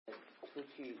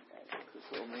去，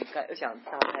我们我想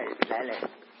大概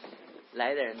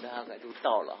来的人大概都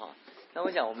到了哈。那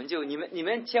我想我们就你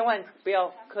们千万不要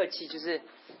客气，就是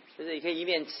你可以一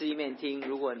面吃一面听。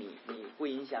如果你不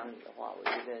影响你的话，我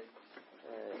觉得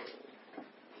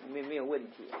没有问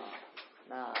题啊。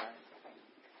那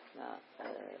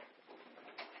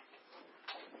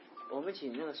我们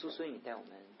请那个苏孙宇带我们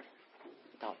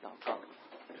祷告。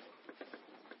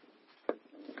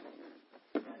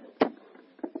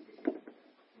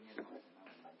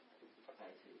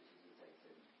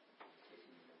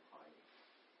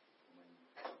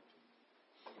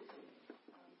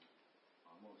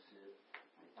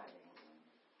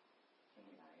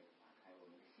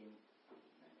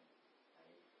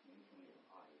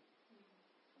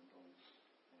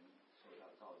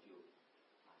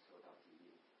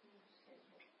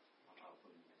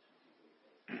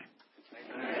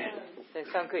在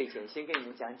上课以前，先跟你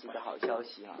们讲几个好消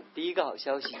息哈。第一个好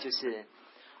消息就是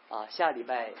下礼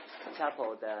拜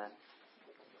chapel 的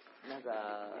那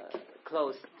个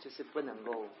close 就是不能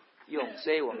够用，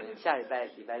所以我们下礼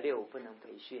拜六不能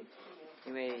培训，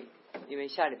因为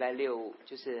下礼拜六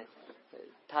就是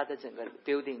它的整个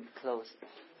building close，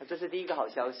 这是第一个好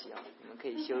消息啊，你们可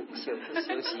以休息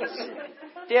一次。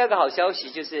第二个好消息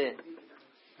就是，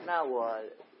那我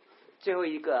最后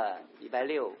一个礼拜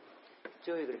六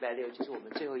就是我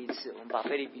们最后一次，我们把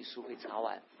腓立比书会查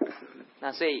完。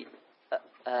那所以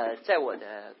在我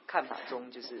的看法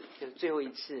中，就是最后一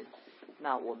次。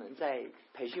那我们在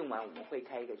培训完，我们会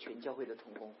开一个全教会的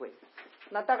同工会。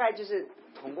那大概就是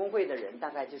同工会的人，大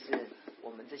概就是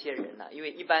我们这些人了。因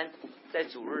为一般在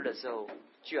主日的时候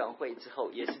聚完会之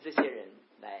后，也是这些人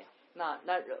来。那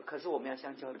可是我们要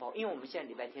向教会报，因为我们现在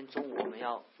礼拜天中午我们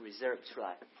要 reserve 出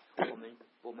来，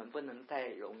我们不能太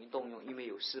容易动用，因为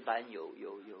有诗班，有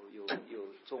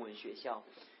中文学校。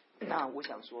那我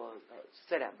想说，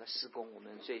这两个施工，我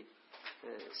们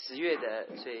10月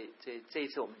的，所以这一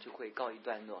次我们就会告一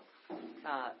段落。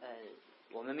那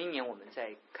我们明年我们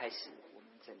再开始我们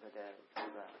整个的这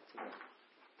个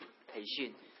培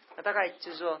训。那大概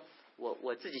就是说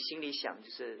我自己心里想，就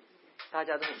是大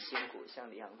家都很辛苦，像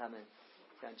李阳他们，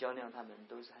像焦亮他们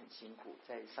都是很辛苦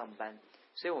在上班，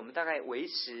所以我们大概维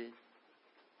持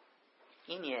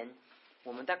一年，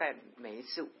我们大概每一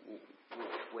次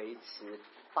维持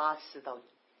8次到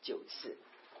9次，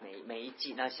每一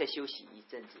季，那再休息一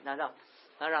阵子，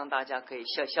那让大家可以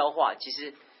消化。其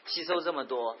实吸收这么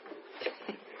多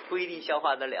不一定消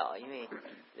化得了，因为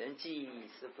人记忆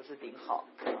是不是顶好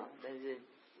啊？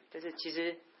但是其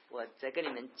实我在跟你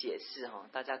们解释哈，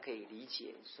大家可以理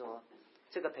解说，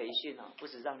这个培训啊，不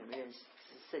只让你们认识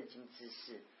圣经知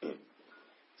识，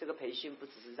这个培训不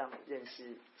只是让认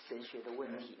识神学的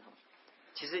问题哈。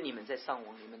其实你们在上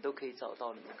网，你们都可以找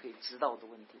到你们可以知道的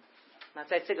问题。那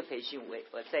在这个培训，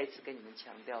我再一次跟你们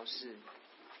强调是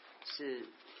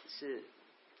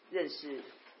认识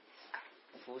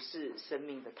服侍生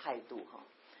命的态度哈。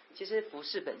其实服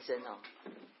侍本身啊，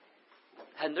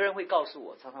很多人会告诉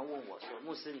我，常常问我说：“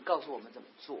牧师，你告诉我们怎么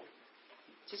做？”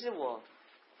其实我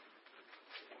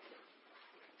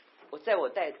在我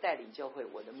带领教会，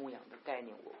我的牧养的概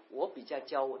念，我比较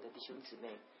教我的弟兄姊妹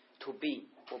to be，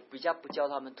 我比较不教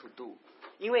他们 to do，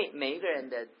 因为每一个人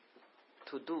的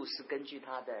to do 是根据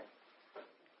他的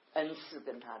恩赐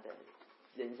跟他的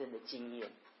人生的经验。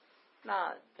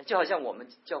那就好像我们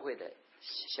教会的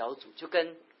小组，就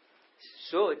跟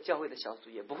所有教会的小组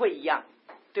也不会一样，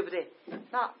对不对？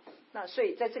那所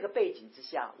以在这个背景之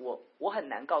下，我很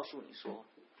难告诉你说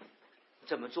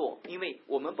怎么做，因为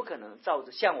我们不可能照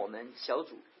着像我们小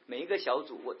组每一个小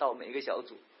组，我到每一个小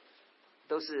组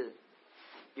都是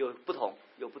有不同。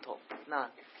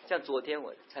那像昨天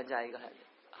我参加一个很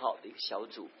好的一个小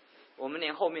组，我们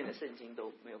连后面的圣经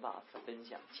都没有办法分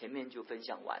享，前面就分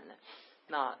享完了。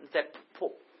那在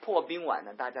破冰完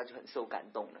了，大家就很受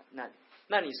感动了。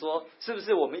那你说是不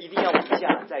是我们一定要往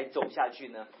下再走下去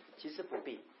呢？其实不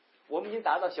必，我们已经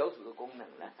达到小组的功能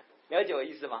了，了解我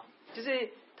意思吗？就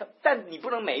是但你不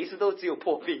能每一次都只有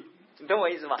破冰，你懂我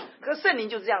意思吗？可是圣灵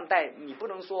就这样带，你不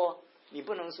能说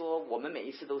我们每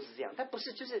一次都是这样，但不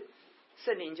是，就是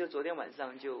圣灵就昨天晚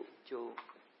上就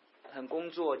很工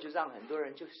作，就让很多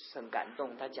人就很感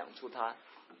动，他讲出他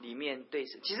里面对，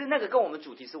其实那个跟我们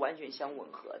主题是完全相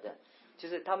吻合的，就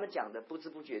是他们讲的不知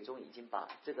不觉中已经把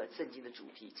这个圣经的主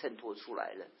题衬托出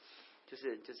来了。就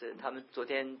是他们昨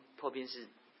天破冰是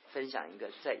分享一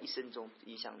个在一生中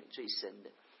影响你最深的，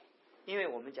因为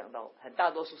我们讲到很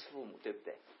大多数是父母，对不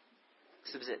对？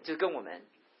是不是？就跟我们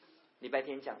礼拜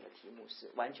天讲的题目是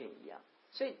完全一样。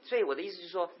所以我的意思是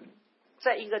说，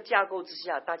在一个架构之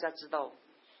下，大家知道，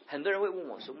很多人会问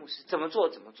我说：“牧师怎么做？”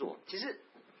其实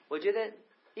我觉得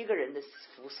一个人的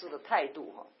服侍的态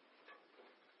度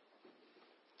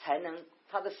才能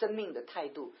他的生命的态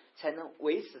度才能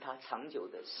维持他长久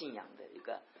的信仰的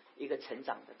一个成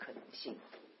长的可能性。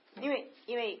因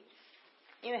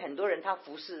为很多人他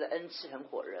服侍的恩赐很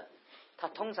火热，他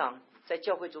通常在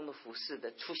教会中的服侍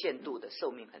的出现度的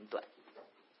寿命很短，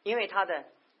因为他的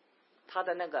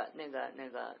那个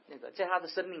在他的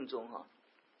生命中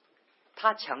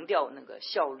他强调那个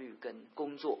效率跟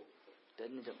工作的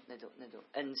那种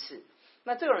恩赐。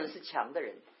那这种人是强的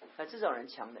人，这种人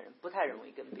强的人不太容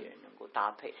易跟别人能够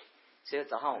搭配。所以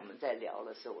早上我们在聊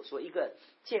的时候，我说一个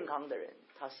健康的人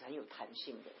他是很有弹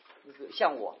性的。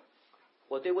像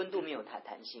我对温度没有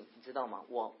弹性，你知道吗？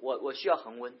我需要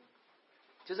恒温，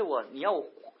就是你要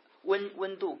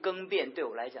温度更变对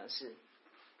我来讲是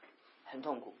很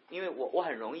痛苦，因为我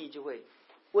很容易就会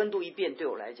温度一变对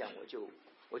我来讲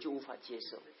我就无法接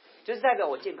受，就是代表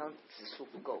我健康指数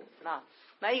不够。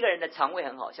那一个人的肠胃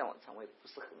很好，像我肠胃不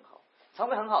是很好，肠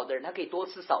胃很好的人他可以多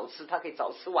吃少吃，他可以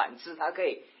早吃晚吃，他可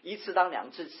以一次当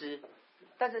2次吃，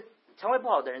但是肠胃不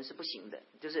好的人是不行的，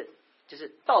就是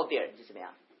到点就怎么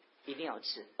样一定要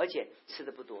吃，而且吃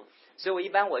的不多。所以我一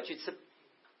般我去吃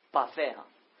buffet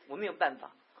我没有办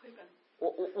法，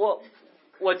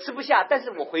我吃不下，但是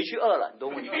我回去饿了，你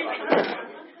懂我意思吗？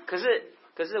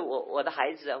可是我的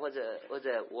孩子或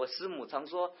者我师母常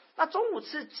说，那中午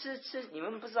吃，你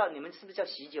们不知道你们是不是叫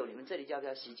喜酒？你们这里叫不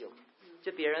叫喜酒？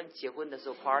就别人结婚的时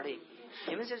候 party，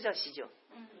 你们是不是叫喜酒？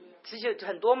喜酒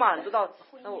很多嘛，很多到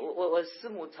那我师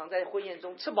母常在婚宴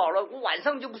中吃饱了，我晚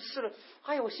上就不吃了，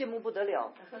哎呀我羡慕不得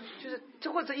了，就是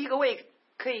这或者一个胃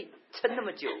可以撑那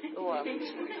么久，哇，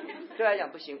对来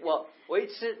讲不行，我一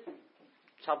吃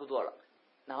差不多了，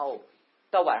然后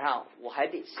到晚上我还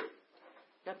得吃。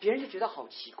那别人就觉得好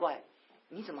奇怪，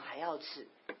你怎么还要吃？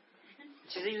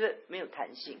其实就是没有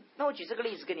弹性。那我举这个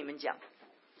例子跟你们讲，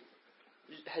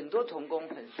很多同工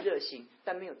很热心，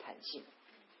但没有弹性，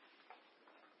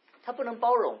他不能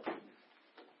包容，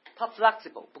他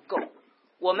flexible 不够。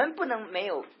我们不能没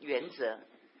有原则，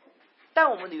但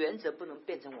我们的原则不能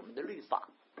变成我们的律法。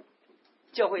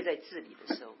教会在治理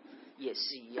的时候也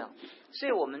是一样，所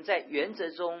以我们在原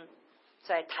则中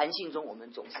在弹性中我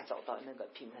们总是找到那个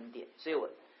平衡点。所以我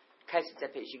开始在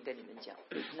培训跟你们讲，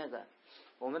那个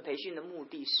我们培训的目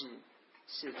的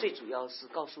是最主要是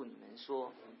告诉你们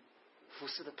说服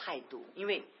侍的态度，因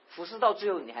为服侍到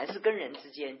最后你还是跟人之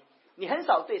间，你很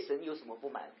少对神有什么不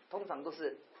满，通常都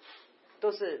是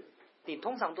你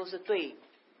通常都是对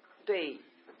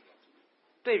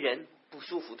人不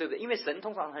舒服，对不对？因为神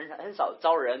通常很少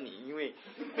招惹你，因为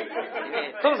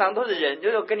通常都是人，就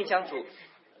是跟你相处，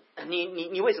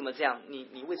你为什么这样？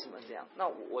你为什么这样？那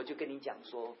我就跟你讲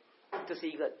说，这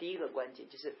是第一个关键，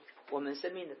就是我们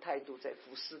生命的态度在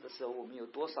服侍的时候，我们有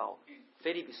多少？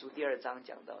腓立比书第2章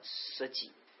讲到舍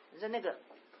己，你说那个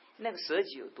舍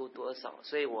己有多少？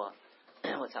所以我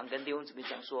常跟弟兄姊妹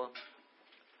讲说，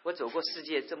我走过世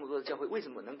界这么多的教会，为什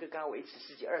么能跟他维持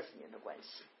10几20年的关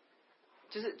系？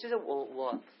就是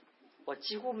我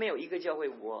几乎没有一个教会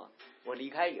我离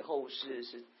开以后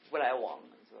是不来往，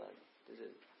是吧？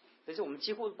就是我们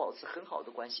几乎保持很好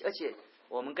的关系，而且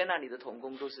我们跟那里的同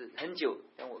工都是很久，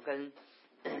像我跟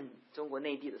中国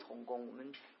内地的同工，我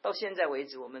们到现在为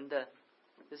止，我们的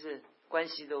就是关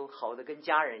系都好的跟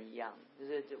家人一样。就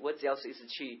是我只要随时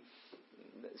去，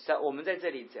我们在这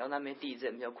里只要那边地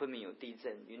震，比如昆明有地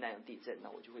震，云南有地震，那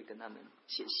我就会跟他们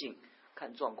写信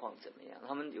看状况怎么样。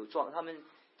他们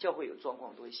教会有状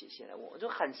况都会写信来问我，就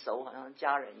很熟，好像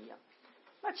家人一样。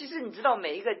那其实你知道，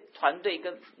每一个团队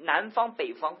跟南方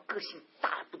北方个性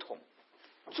大不同，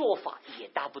做法也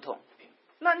大不同。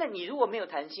那你如果没有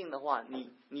弹性的话，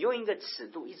你用一个尺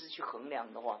度一直去衡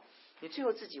量的话，你最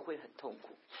后自己会很痛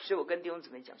苦。所以我跟弟兄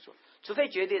姊妹讲说，除非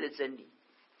绝对的真理，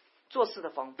做事的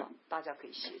方法大家可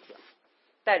以协调，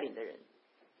带领的人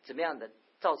怎么样的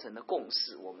造成的共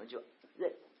识，我们就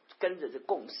跟着这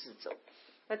共识走。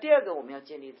那第二个，我们要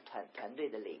建立团队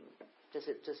的灵，这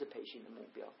是培训的目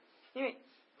标。因为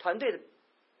团队的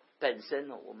本身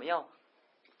呢，我们要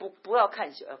不要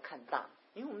看小，要看大。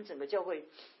因为我们整个教会，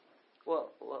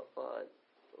我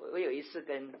有一次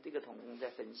跟这个同工在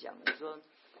分享，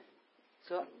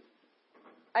说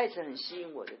爱城很吸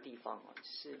引我的地方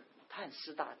是他很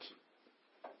识大体，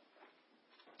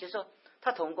就是说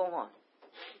他同工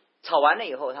吵完了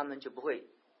以后，他们就不会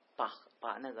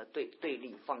把那个对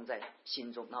立放在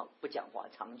心中，然后不讲话，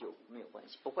长久没有关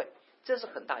系，不会，这是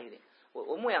很大一点。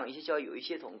我牧养一些教会有一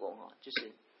些同工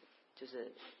就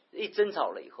是一争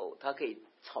吵了以后，他可以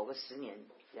吵个10年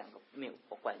2个没有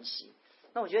关系。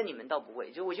那我觉得你们倒不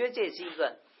会，就我觉得这也是一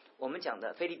个我们讲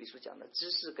的腓立比书讲的知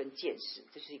识跟见识，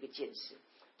这是一个见识，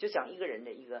就讲一个人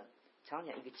的一个常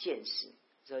讲一个见识，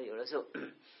所以有的时候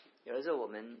我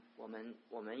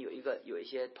们有一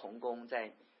些同工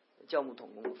在教牧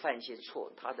同工犯一些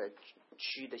错，他的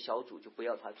区的小组就不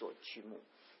要他做区牧，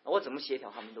我怎么协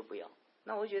调他们都不要。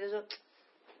那我就觉得说，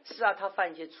是啊，他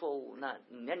犯一些错误，那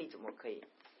你怎么可以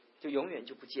就永远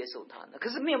就不接受他呢？可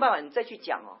是没有办法，你再去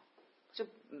讲哦，就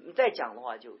你再讲的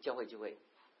话，就教会就会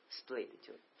split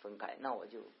就分开，那我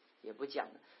就也不讲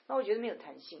了。那我觉得没有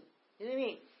弹性，因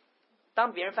为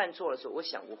当别人犯错的时候，我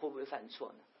想我会不会犯错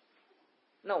呢？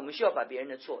那我们需要把别人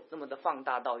的错那么的放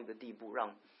大到一个地步，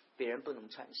让别人不能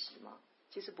喘息吗？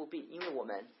其实不必，因为我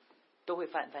们都会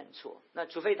犯错。那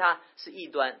除非他是异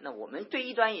端，那我们对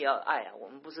异端也要爱啊。我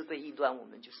们不是对异端，我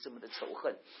们就是这么的仇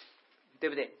恨，对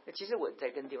不对？其实我在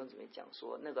跟弟兄姊妹讲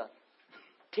说，那个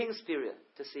team spirit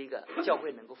这是一个教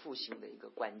会能够复兴的一个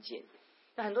关键。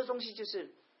那很多东西就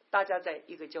是大家在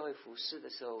一个教会服侍的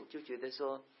时候，就觉得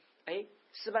说，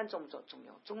诗班重不重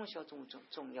要？中文学校重不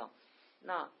重要？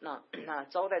那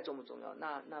招待重不重要？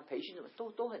那培训什么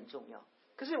都很重要。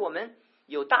可是我们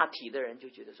有大体的人就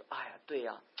觉得说，哎呀，对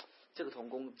呀，这个同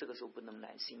工这个时候不能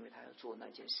来，是因为他要做那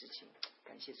件事情，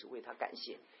感谢主，为他感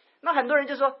谢。那很多人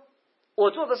就说，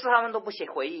我做的事他们都不写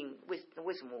回应，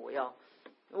为什么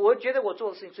我觉得我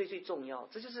做的事情最重要。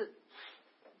这就是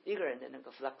一个人的那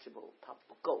个 flexible 他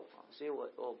不够啊。所以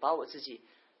我把我自己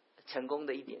成功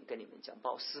的一点跟你们讲，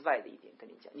把我失败的一点跟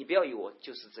你讲，你不要以为我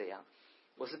就是这样，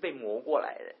我是被磨过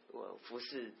来的。我服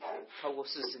侍超过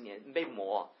40年，被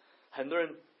磨，很多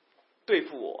人对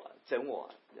付我，整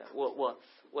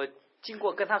我经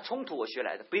过跟他冲突，我学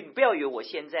来的。不要以为我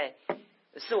现在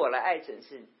是我来爱神，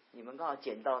是你们刚好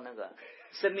捡到那个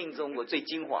生命中我最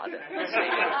精华的。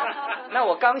那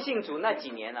我刚信主那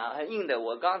几年啊，很硬的。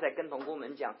我刚才跟同工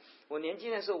们讲，我年轻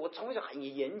的时候，我从小很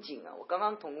严谨啊。我刚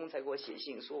刚同工才给我写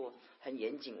信说我很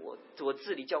严谨，我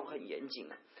治理教会很严谨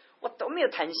啊，我都没有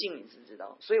弹性，你知不知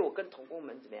道？所以我跟同工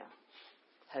们怎么样，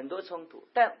很多冲突。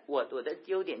但我的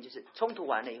优点就是冲突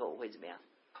完了以后，我会怎么样？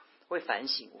会反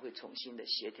省，我会重新的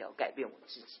协调改变我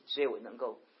自己，所以我能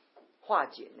够化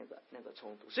解那个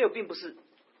冲突。所以我并不是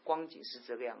光仅是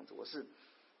这个样子，我是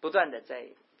不断的在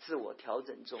自我调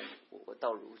整中，我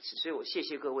到如此。所以我谢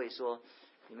谢各位说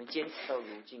你们坚持到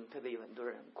如今，特别有很多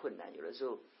人很困难，有的时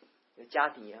候家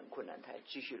庭也很困难，他也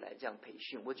继续来这样培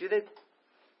训。我觉得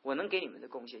我能给你们的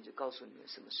贡献就告诉你们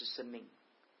什么是生命。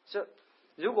所以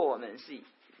如果我们是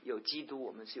有基督，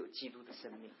我们是有基督的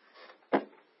生命，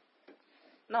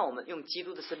那我们用基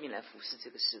督的生命来服侍这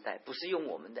个时代，不是用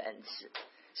我们的恩赐。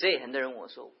所以很多人问我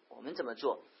说我们怎么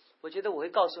做，我觉得我会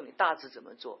告诉你大致怎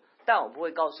么做，但我不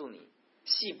会告诉你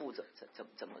细部怎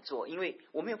么做，因为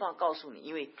我没有办法告诉你，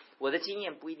因为我的经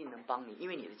验不一定能帮你，因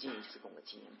为你的经验就是跟我的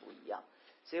经验不一样。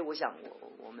所以我想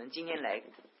我们今天来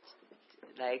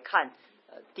看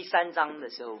第3章的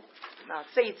时候，那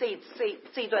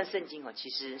这段圣经其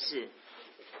实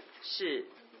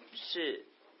是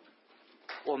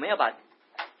我们要把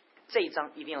这一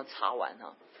章一定要查完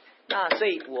哈。那所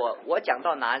以我讲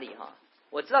到哪里哈？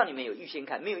我知道你们有预先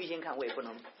看，没有预先看我也不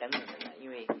能等你们了，因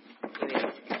为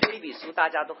腓立比书大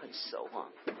家都很熟哈。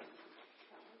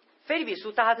腓立比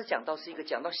书大家都讲到是一个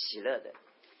讲到喜乐的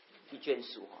一卷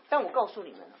书哈，但我告诉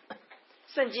你们，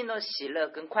圣经的喜乐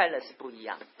跟快乐是不一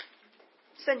样。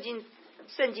圣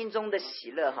经中的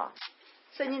喜乐哈，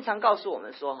圣经常告诉我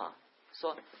们说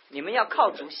你们要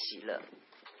靠主喜乐。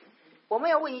我们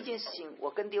要问一件事情，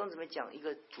我跟弟兄姊妹讲一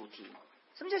个主题，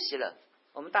什么叫喜乐？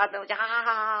我们大家都讲哈哈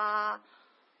哈哈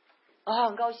啊，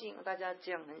很高兴，大家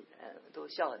这样都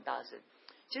笑很大声。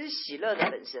其实喜乐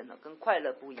的本身跟快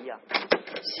乐不一样。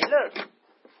喜乐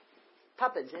它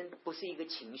本身不是一个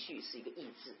情绪，是一个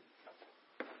意志。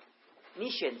你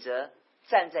选择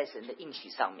站在神的应许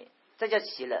上面，这叫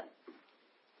喜乐。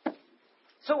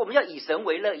所以我们要以神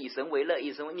为乐，以神为乐，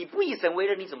以神为。你不以神为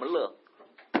乐，你怎么乐？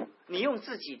你用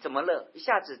自己怎么乐？一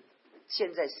下子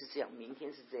现在是这样，明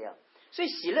天是这样。所以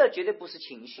喜乐绝对不是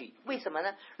情绪，为什么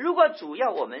呢？如果主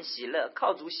要我们喜乐，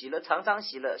靠主喜乐，常常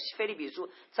喜乐，腓立比书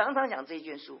常常讲这一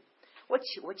卷书。我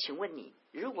请问你，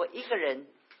如果一个人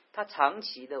他长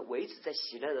期的维持在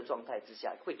喜乐的状态之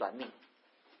下，会短命？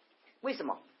为什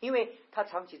么？因为他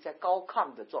长期在高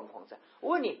亢的状况下。我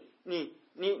问你，你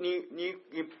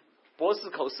博士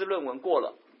口试论文过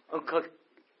了，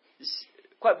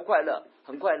快不快乐？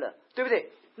很快乐，对不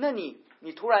对？那你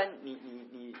突然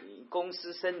你公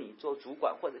司升你做主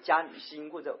管，或者加你薪，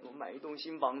或者买一栋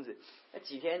新房子，那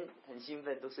几天很兴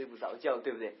奋，都睡不着觉，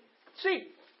对不对？所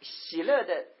以喜乐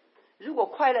的，如果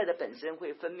快乐的本身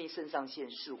会分泌肾上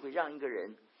腺素，会让一个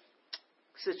人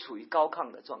是处于高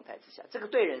亢的状态之下，这个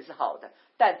对人是好的，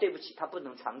但对不起，他不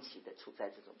能长期的处在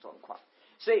这种状况。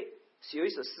所以有一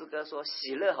首诗歌说，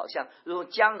喜乐好像如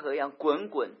江河一样滚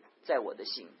滚在我的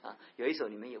心啊。有一首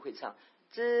你们也会唱，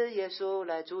只耶稣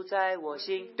来住在我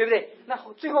心，对不对？那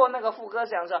最后那个副歌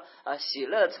讲说，喜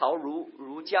乐潮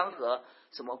如江河，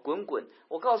什么滚滚。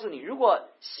我告诉你，如果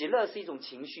喜乐是一种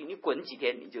情绪，你滚几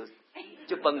天你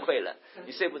就崩溃了，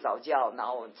你睡不着觉，然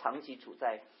后长期处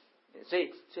在。所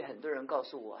以很多人告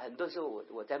诉我，很多时候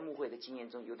我在牧会的经验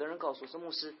中，有的人告诉我说，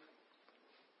牧师，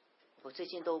我最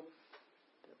近都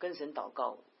跟神祷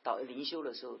告，灵修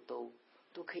的时候都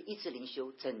可以一直灵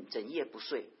修，整夜不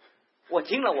睡。我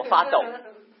听了我发抖，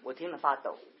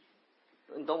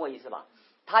你懂我意思吧？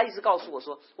他一直告诉我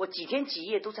说，我几天几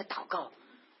夜都在祷告。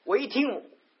我一听，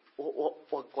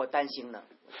我担心了，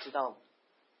我知道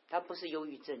他不是忧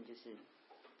郁症，就是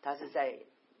他是在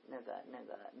那个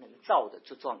躁的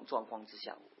状况之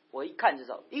下。我一看就知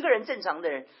道，一个人正常的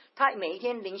人，他每一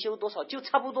天灵修多少就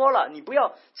差不多了。你不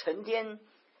要成天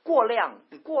过量，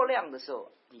你过量的时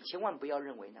候，你千万不要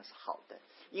认为那是好的，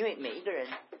因为每一个人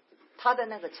他的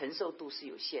那个承受度是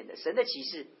有限的。神的启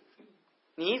示，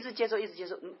你一直接受，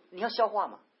你要消化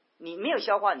嘛。你没有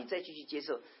消化，你再继续接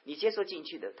受，你接受进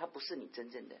去的，它不是你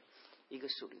真正的一个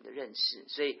属灵的认识。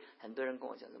所以很多人跟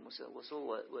我讲什么事，我说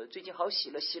我最近好喜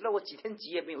乐，我几天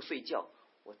几夜没有睡觉。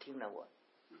我听了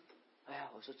哎呀，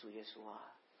我说主耶稣啊，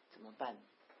怎么办？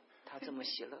他这么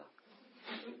喜乐，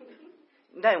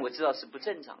但我知道是不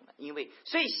正常的，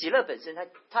所以喜乐本身，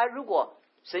他如果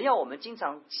神要我们经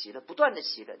常喜乐，不断的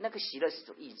喜乐，那个喜乐是一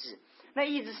种意志，那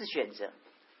意志是选择。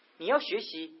你要学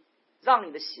习让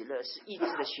你的喜乐是意志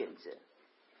的选择。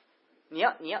你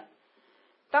要，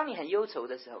当你很忧愁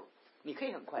的时候，你可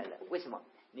以很快乐。为什么？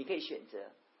你可以选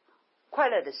择快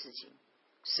乐的事情，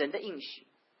神的应许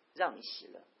让你喜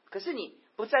乐。可是你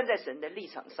不站在神的立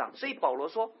场上，所以保罗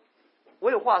说，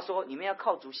我有话说，你们要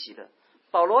靠主喜乐。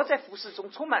保罗在服事中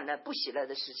充满了不喜乐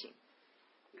的事情，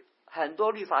很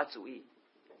多律法主义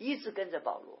一直跟着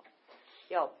保罗，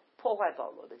要破坏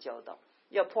保罗的教导，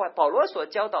要破坏保罗所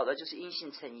教导的就是因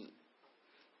信称义。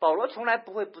保罗从来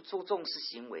不会不重视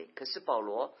行为，可是保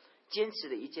罗坚持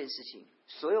的一件事情，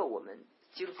所有我们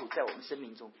基督徒在我们生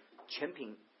命中全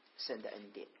凭神的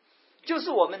恩典，就是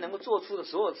我们能够做出的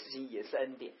所有事情也是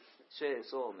恩典。所以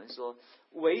说我们说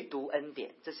唯独恩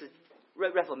典，这是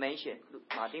Reformation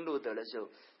马丁路德的时候，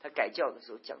他改教的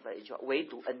时候讲的一句话，唯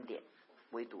独恩典，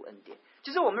唯独恩典，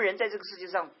就是我们人在这个世界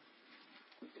上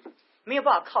没有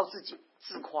办法靠自己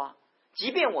自夸，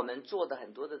即便我们做的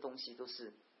很多的东西都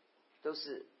是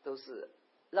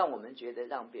让我们觉得，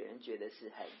让别人觉得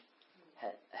是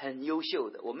很优秀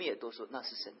的，我们也都说那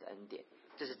是神的恩典，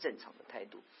这是正常的态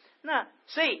度。那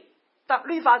所以当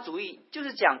律法主义就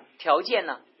是讲条件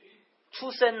啊、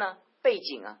出身啊、背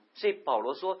景啊，所以保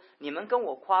罗说，你们跟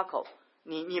我夸口，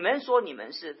你们说你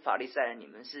们是法利赛人，你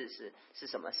们是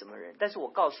什么什么人，但是我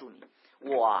告诉你，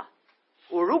我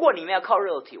如果你们要靠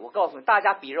肉体，我告诉你，大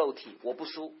家比肉体我不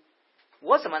输。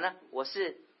我什么呢？我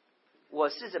是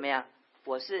怎么样？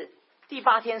我是第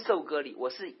8天受割礼，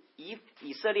我是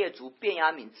以色列族便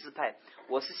雅悯支派，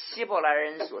我是希伯来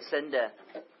人所生的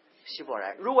希伯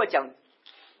来。如果讲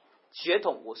血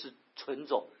统，我是纯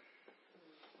种，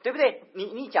对不对？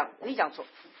你讲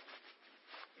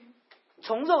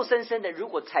从肉生的，如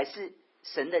果才是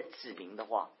神的子民的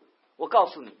话，我告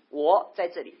诉你，我在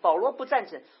这里。保罗不赞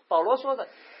成，保罗说的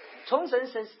从神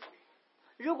生。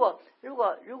如果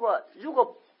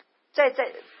在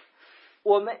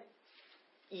我们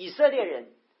以色列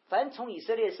人，反正从以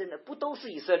色列生的不都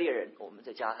是以色列人？我们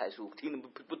在加太书听得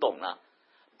不懂啊。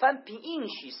反正凭应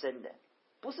许生的，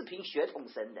不是凭血统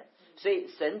生的，所以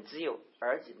神只有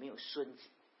儿子没有孙子，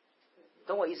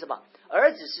懂我意思吧？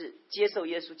儿子是接受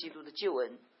耶稣基督的救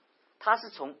恩，他是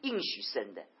从应许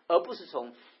生的，而不是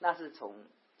那是从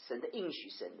神的应许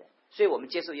生的。所以我们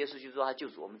接受耶稣基督，他救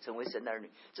主，我们成为神的儿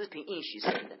女，这是凭应许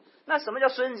生的。那什么叫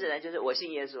孙子呢？就是我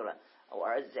信耶稣了，我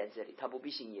儿子在这里，他不必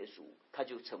信耶稣，他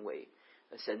就成为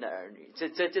神的儿女。这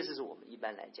是我们一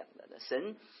般来讲的。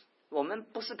神，我们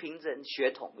不是凭着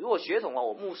血统。如果血统啊，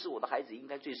我牧师，我的孩子应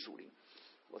该最属灵，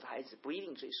我的孩子不一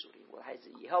定最属灵，我的孩子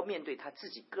也要面对他自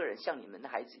己个人，像你们的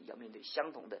孩子一样面对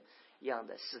相同的一样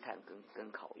的试探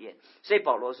跟考验。所以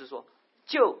保罗是说，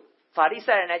就法利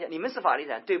赛人来讲，你们是法利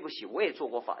赛人，对不起，我也做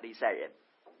过法利赛人。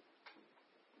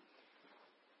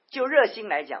就热心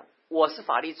来讲，我是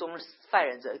法利中犯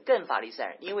人者，更法利赛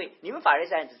人，因为你们法利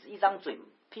赛人只是一张嘴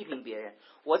批评别人，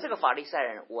我这个法利赛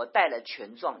人，我带了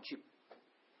权状去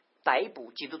逮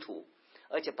捕基督徒，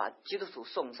而且把基督徒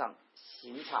送上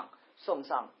刑场，送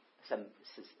上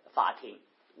法庭。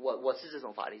我是这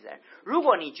种法利赛人。如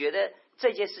果你觉得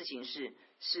这件事情是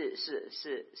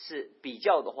比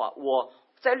较的话，我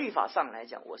在律法上来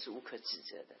讲我是无可指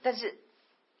责的。但是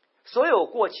所有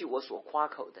过去我所夸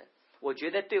口的，我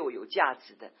觉得对我有价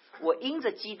值的，我因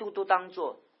着基督都当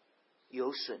作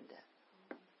有损的。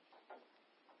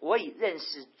我以认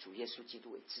识主耶稣基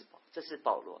督为至宝。这是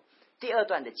保罗第二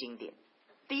段的经典。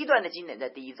第一段的经典在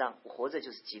第一章，我活着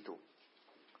就是基督。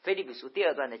腓立比书第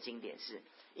二段的经典是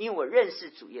因为我认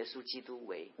识主耶稣基督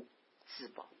为至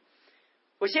宝。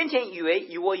我先前以为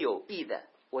与我有益的，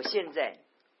我现在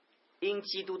因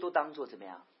基督都当作怎么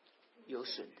样？有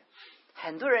损的。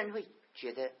很多人会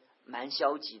觉得蛮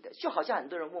消极的，就好像很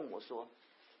多人问我说，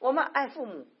我们爱父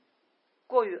母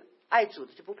过于爱主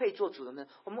的就不配做主的呢？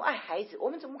我们爱孩子，我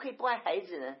们怎么可以不爱孩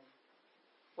子呢？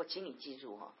我请你记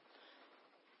住哈，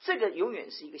这个永远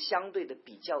是一个相对的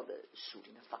比较的属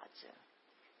灵的法则。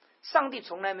上帝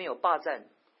从来没有霸占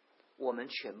我们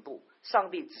全部，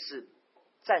上帝只是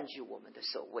占据我们的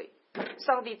首位。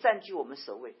上帝占据我们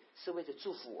首位是为了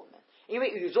祝福我们，因为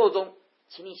宇宙中，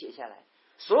请你写下来，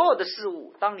所有的事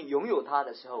物当你拥有它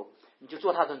的时候，你就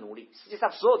做它的奴隶。世界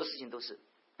上所有的事情都是，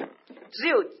只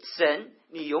有神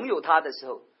你拥有它的时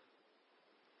候，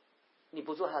你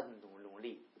不做他的奴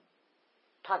隶，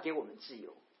他给我们自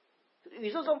由。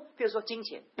宇宙中比如说金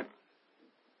钱，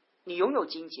你拥有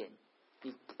金钱，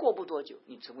你过不多久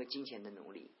你成为金钱的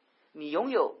奴隶。你拥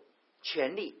有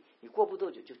权力，你过不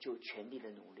多久就权力的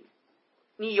奴隶。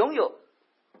你拥有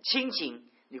亲情，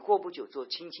你过不久做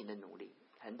亲情的奴隶。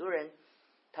很多人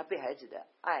他被孩子的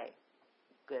爱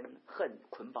跟恨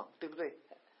捆绑，对不对？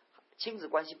亲子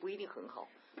关系不一定很好，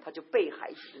他就被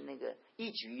孩子的那个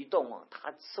一举一动啊，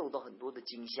他受到很多的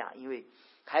惊吓，因为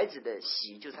孩子的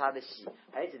喜就是他的喜，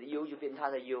孩子的忧就变他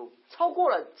的忧，超过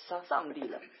了上帝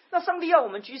了。那上帝要我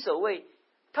们居首位，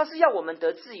他是要我们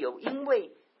得自由，因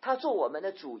为他做我们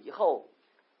的主以后，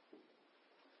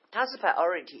他是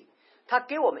priority， 他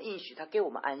给我们应许，他给我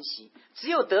们安息，只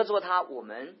有得着他，我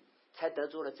们才得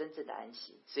着了真正的安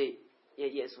息。所以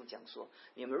耶稣讲说，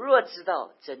你们若知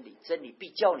道真理，真理必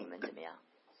叫你们怎么样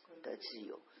得自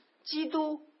由。基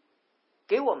督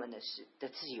给我们的是的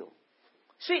自由。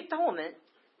所以当我们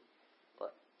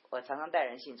我常常带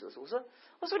人信主的时候，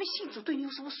我说你信主对你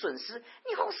有什么损失？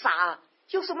你好傻啊，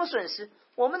有什么损失？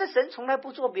我们的神从来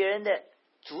不做别人的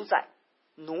主宰，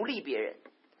奴隶别人。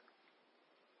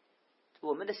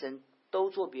我们的神都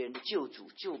做别人的救主，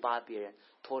救拔别人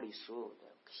脱离所有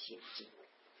的险境。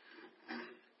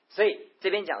所以这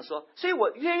边讲说，所以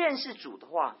我越认识主的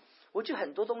话，我就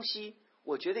很多东西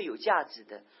我觉得有价值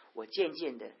的，我渐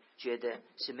渐的觉得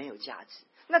是没有价值。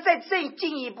那在这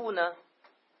进一步呢，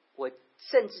我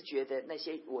甚至觉得那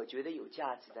些我觉得有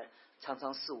价值的，常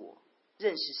常是我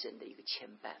认识神的一个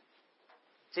牵绊。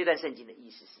这段圣经的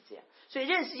意思是这样，所以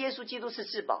认识耶稣基督是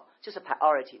至宝，就是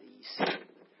priority 的意思。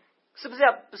是不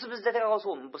是在告诉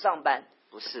我们不上班？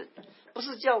不是，不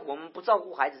是叫我们不照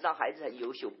顾孩子，让孩子很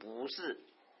优秀，不是。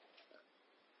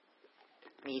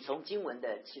你从经文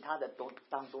的其他的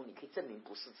当中，你可以证明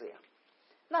不是这样。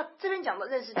那这边讲到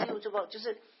认识基督之后，就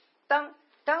是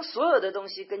当所有的东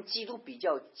西跟基督比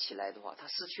较起来的话，它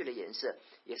失去了颜色，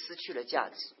也失去了价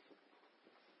值，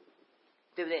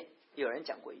对不对？有人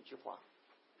讲过一句话，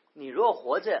你如果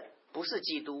活着不是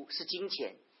基督，是金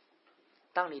钱，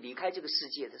当你离开这个世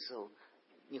界的时候，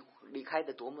你离开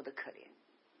的多么的可怜。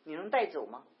你能带走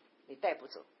吗？你带不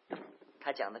走。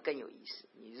他讲的更有意思，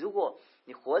如果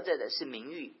你活着的是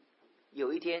名誉，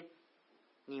有一天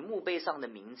你墓碑上的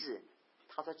名字，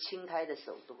他说青苔的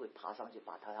手都会爬上去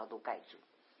把它都盖住。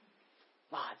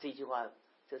哇，这句话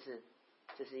这是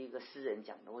一个诗人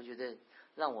讲的，我觉得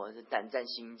让我是胆战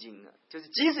心惊啊。就是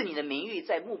即使你的名誉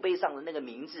在墓碑上的那个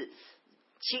名字，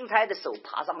青苔的手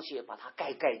爬上去把它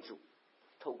盖住，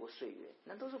透过岁月，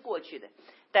那都是过去的。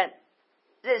但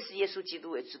认识耶稣基督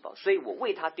为至宝，所以我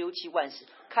为他丢弃万事，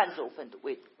看作粪土，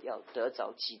为要得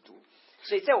着基督。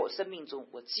所以在我生命中，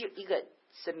我只有一个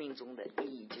生命中的意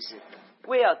义，就是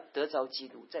为要得着基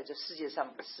督。在这世界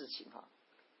上的事情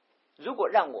如果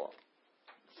让我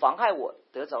妨害我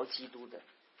得着基督的，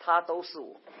它都是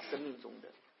我生命中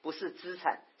的，不是资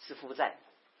产，是负债。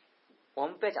我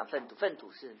们不要讲粪土，粪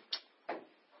土是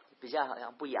比较好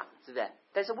像不雅，是不是？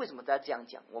但是为什么大家这样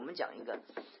讲？我们讲一个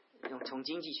从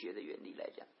经济学的原理来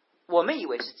讲，我们以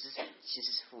为是资产，其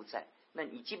实是负债。那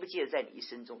你记不记得在你一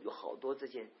生中有好多这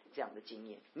样的经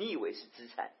验？你以为是资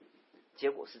产，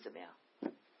结果是怎么样？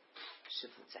是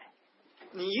负债。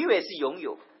你以为是拥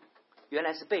有，原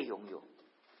来是被拥有。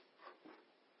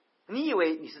你以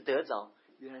为你是得着，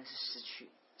原来是失去。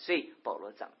所以保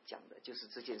罗讲的就是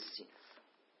这件事情。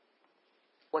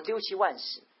我丢弃万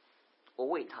事，我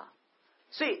为他。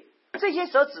所以这些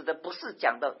所指的不是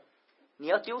讲的你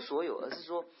要丢所有，而是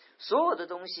说所有的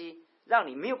东西让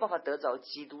你没有办法得着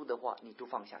基督的话，你都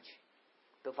放下去，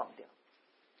都放掉。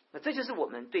那这就是我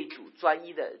们对主专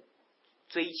一的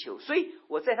追求。所以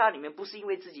我在他里面不是因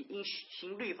为自己因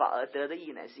行律法而得的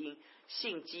义，乃是因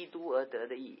信基督而得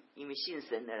的义。因为信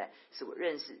神而来，使我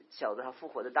认识晓得他复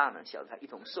活的大能，晓得他一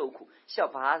同受苦，效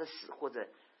法他的死，或者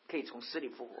可以从死里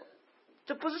复活。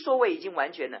这不是说我已经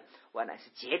完全了，我乃是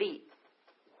竭力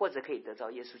或者可以得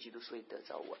着耶稣基督，所以得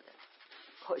着我的。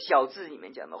小字里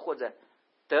面讲的，或者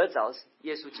得着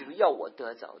耶稣基督要我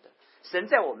得着的。神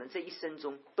在我们这一生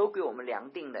中都给我们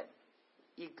量定了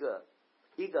一个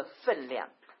分量，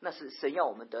那是神要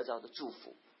我们得着的祝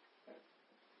福。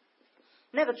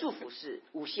那个祝福是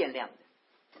无限量的，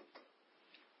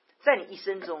在你一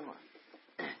生中啊，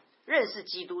认识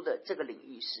基督的这个领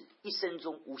域是一生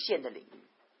中无限的领域，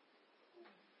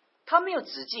它没有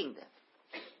止境的。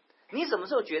你什么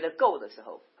时候觉得够的时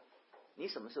候，你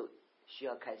什么时候需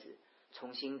要开始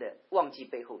重新的忘记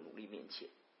背后，努力面前。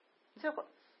这会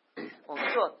我们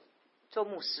做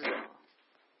牧师的，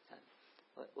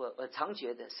我常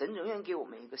觉得神永远给我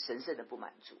们一个神圣的不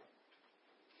满足。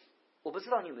我不知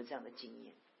道你有没有这样的经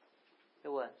验。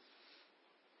我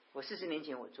40年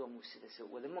前我做牧师的时候，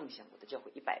我的梦想，我的教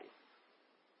会100人，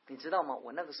你知道吗？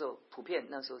我那个时候普遍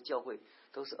那时候教会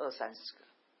都是20-30个，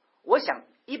我想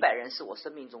100人是我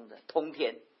生命中的通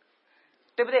天，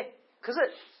对不对？可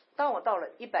是当我到了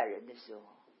100人的时候，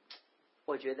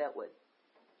我觉得我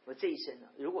这一生呢，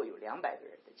如果有200个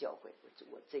人的教会，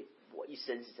我一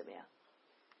生是怎么样？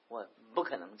我不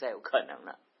可能再有可能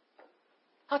了。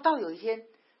到有一天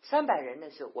300人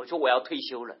的时候，我说我要退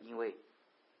休了，因为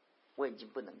我已经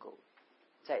不能够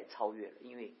再超越了，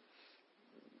因为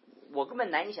我根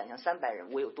本难以想象300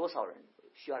人，我有多少人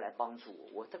需要来帮助我，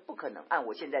我不可能按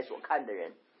我现在所看的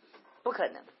人，不可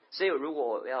能。所以如果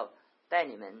我要带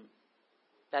你们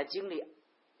来经历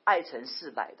爱乘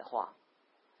400的话，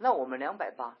那我们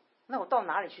280，那我到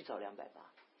哪里去找280？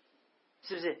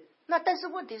是不是？那但是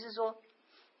问题是说，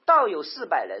到有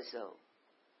400的时候，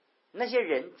那些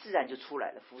人自然就出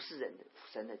来了，服侍人的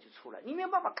神的就出来，你没有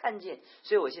办法看见。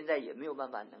所以我现在也没有办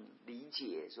法能理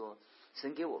解说，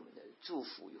神给我们的祝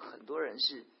福有很多人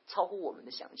是超乎我们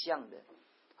的想象的。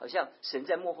好像神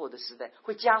在末后的时代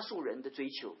会加速人的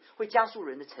追求，会加速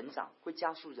人的成长，会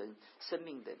加速人生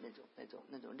命的那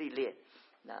种历练。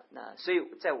那所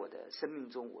以在我的生命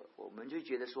中，我们就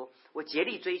觉得说，我竭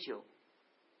力追求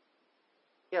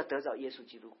要得着耶稣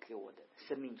基督给我的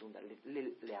生命中的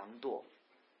量度。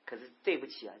可是对不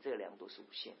起啊，这个量度是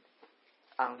无限的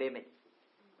 ，unlimited，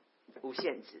 无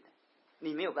限制的，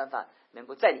你没有办法能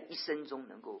够在你一生中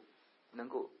能够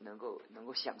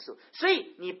享受。所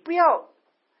以你不要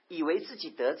以为自己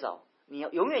得着，你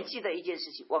要永远记得一件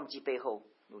事情，忘记背后，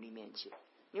努力面前。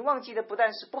你忘记的不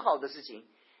但是不好的事情，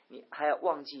你还要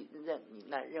忘记你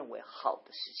那认为好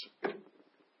的事情。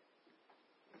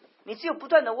你只有不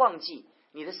断的忘记，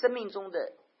你的生命中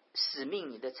的使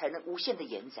命，你的才能无限的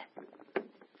延展。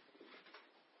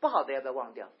不好的要不要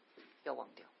忘掉？要忘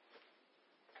掉。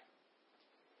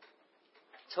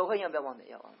仇恨要不要忘掉？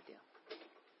要忘掉。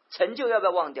成就要不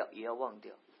要忘掉？也要忘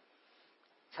掉。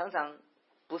常常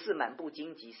不是满布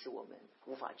荆棘使我们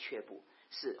无法却步，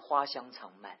是花香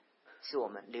长漫使我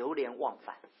们流连忘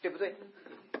返，对不对？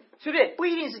对不对？不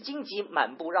一定是荆棘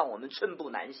满布让我们寸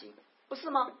步难行，不是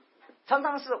吗？常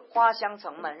常是花香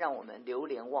长漫让我们流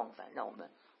连忘返，让我们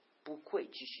不会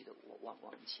继续的往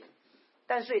前。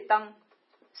但所以当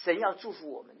神要祝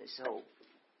福我们的时候，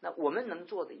那我们能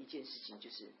做的一件事情就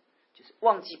是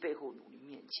忘记背后，努力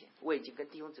面前。我已经跟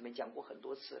弟兄姊妹讲过很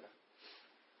多次了，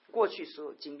过去所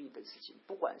有经历的事情，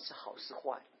不管是好是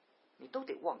坏，你都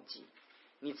得忘记。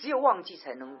你只有忘记，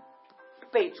才能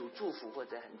被主祝福或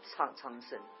者很昌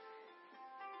盛。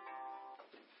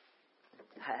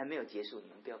还没有结束，你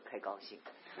们不要太高兴。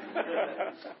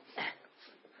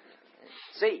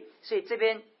所以这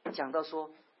边讲到说，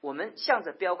我们向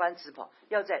着标杆直跑，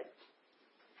要在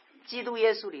基督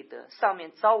耶稣里得上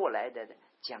面招我来的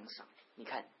奖赏。你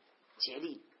看，竭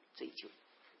力追求，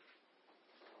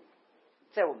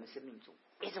在我们生命中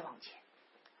一直往前。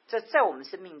在我们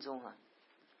生命中啊，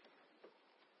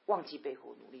忘记背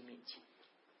后，努力面前。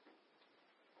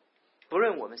不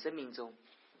论我们生命中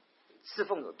侍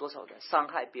奉有多少的伤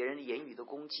害，别人的言语的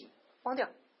攻击，忘掉。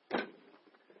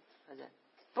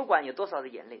不管有多少的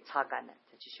眼泪擦干了，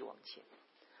再继续往前。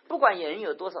不管人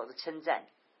有多少的称赞，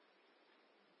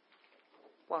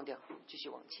忘掉，继续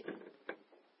往前。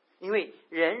因为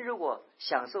人如果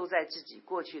享受在自己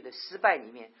过去的失败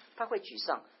里面，他会沮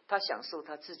丧；他享受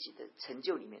他自己的成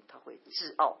就里面，他会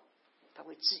自傲，他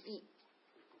会自义，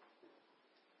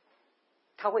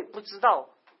他会不知道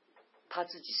他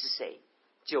自己是谁。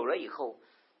久了以后，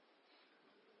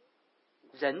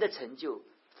人的成就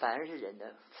反而是人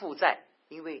的负债，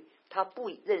因为他不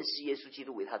认识耶稣基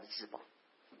督为他的至宝，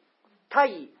他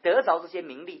以得着这些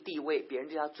名利地位，别人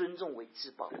对他尊重为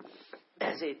至宝。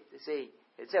所以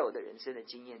在我的人生的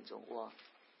经验中，我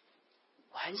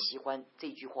很喜欢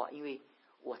这句话，因为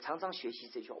我常常学习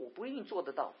这句话。我不一定做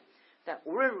得到，但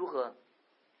无论如何，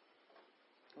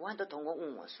我很多同工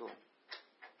问我说：“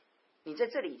你在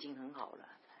这里已经很好了，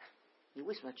你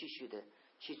为什么要继续的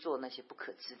去做那些不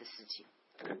可知的事情？”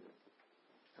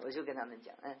我就跟他们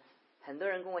讲，很多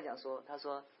人跟我讲说，他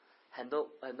说很多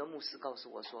牧师告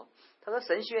诉我说，他说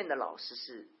神学院的老师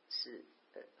是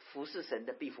服侍神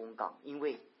的避风港，因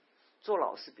为做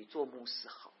老师比做牧师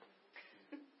好，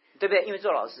对不对？因为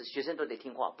做老师学生都得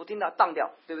听话，不听到当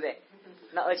掉，对不对？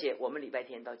那而且我们礼拜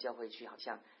天到教会去，好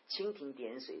像蜻蜓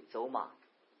点水，走马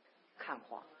看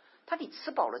花，你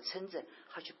吃饱了撑着，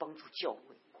还去帮助教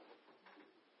会，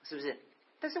是不是？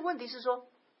但是问题是说，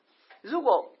如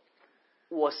果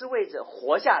我是为着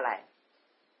活下来，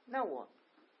那我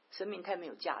生命太没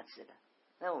有价值了。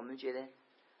那我们觉得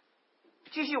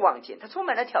继续往前，它充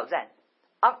满了挑战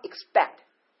 ，unexpected，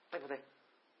 对不对？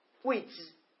未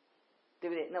知，对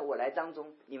不对？那我来当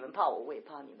中，你们怕我，我也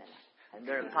怕你们。很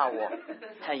多人怕我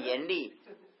很严厉，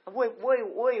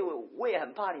我也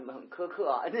很怕你们很苛刻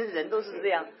啊。那人都是这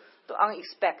样，都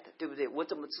unexpected， 对不对？我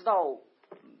怎么知道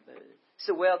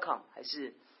是 welcome 还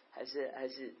是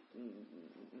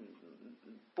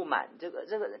不满？这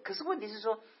个，可是问题是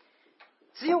说，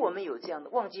只有我们有这样的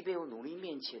忘记背后努力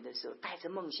面前的时候，带着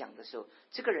梦想的时候，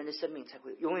这个人的生命才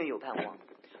会永远有盼望。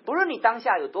不论你当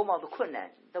下有多么的困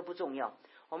难都不重要，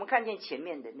我们看见前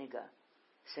面的那个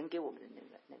神给我们的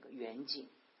那个远景。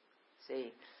所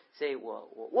以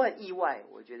我很意外，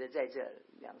我觉得在这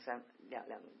两三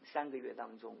个月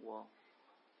当中，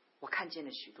我看见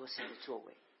了许多神的作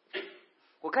为，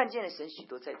我看见了神许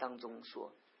多在当中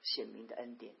所显明的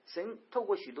恩典。神透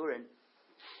过许多人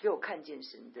给我看见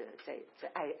神的在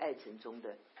爱城中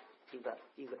的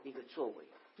一个作为。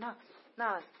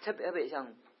那特别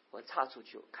像我踏出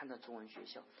去，我看到中文学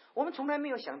校，我们从来没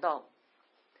有想到，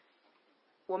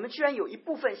我们居然有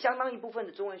相当一部分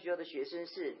的中文学校的学生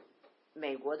是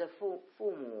美国的父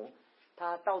母，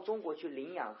他到中国去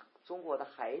领养中国的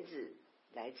孩子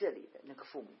来这里的那个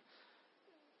父母。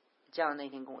这样那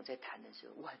天跟我在谈的时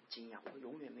候，我很惊讶，我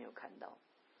永远没有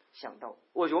想到，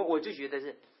我就觉得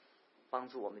是帮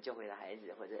助我们教会的孩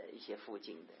子或者一些附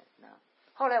近的。那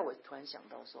后来我突然想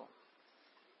到说，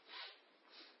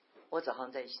我早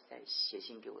上在写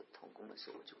信给我同工的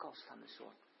时候，我就告诉他们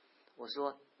说，我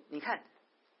说你看，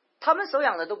他们收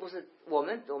养的都不是我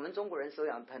们中国人收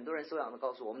养，很多人收养的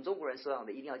告诉我们中国人收养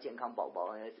的一定要健康宝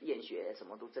宝，验血什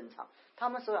么都正常，他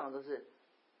们收养的都是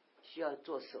需要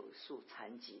做手术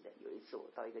残疾的。有一次我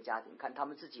到一个家庭看，他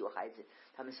们自己有孩子，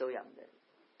他们收养的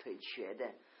腿瘸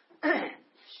的，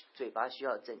嘴巴需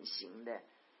要整形的，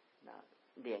那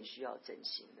脸需要整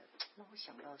形的。那我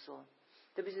想到说，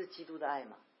这不是基督的爱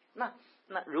吗？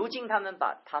那如今他们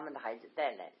把他们的孩子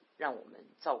带来，让我们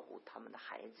照顾他们的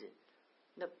孩子，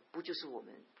那不就是我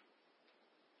们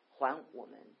还我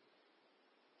们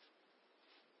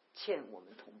欠我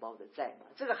们同胞的债吗？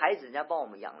这个孩子人家帮我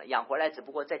们养了，养回来只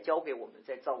不过再交给我们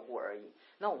再照顾而已，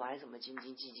那我们还什么斤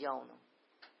斤计较呢？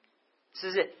是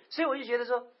不是？所以我就觉得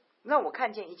说，那我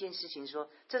看见一件事情说，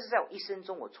这是在我一生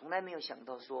中我从来没有想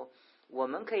到说，我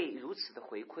们可以如此的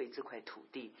回馈这块土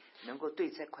地，能够对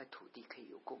这块土地可以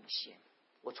有贡献。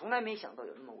我从来没想到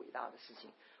有那么伟大的事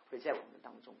情会在我们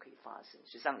当中可以发生。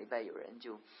所以上礼拜有人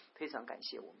就非常感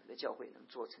谢我们的教会能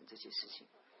做成这些事情。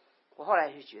我后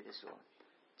来就觉得说，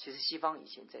其实西方以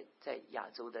前在亚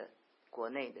洲的国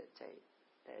内的在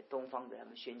东方的他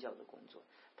们宣教的工作，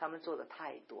他们做的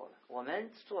太多了，我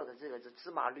们做的这个是芝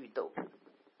麻绿豆，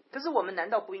可是我们难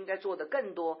道不应该做的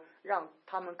更多，让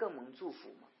他们更蒙祝福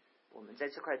吗？我们在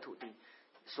这块土地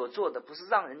所做的，不是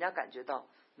让人家感觉到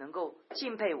能够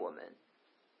敬佩我们，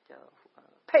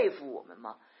佩服我们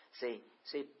吗？所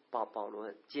以保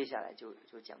罗接下来就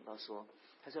讲到说，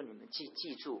他说你们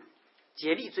记住，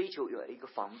竭力追求有一个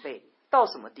防备，到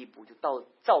什么地步就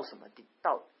照什么地，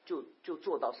就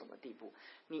做到什么地步。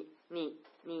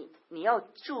你要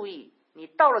注意，你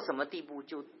到了什么地步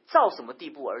就照什么地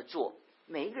步而做。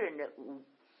每一个人的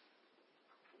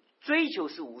追求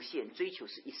是无限，追求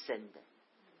是一生的，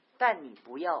但你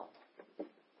不要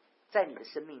在你的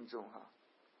生命中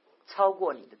超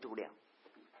过你的度量。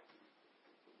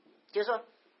就是说，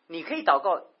你可以祷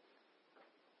告，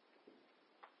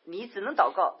你只能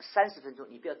祷告30分钟，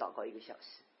你不要祷告1个小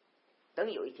时。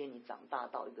等有一天你长大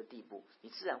到一个地步，你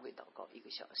自然会祷告1个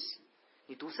小时。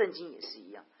你读圣经也是一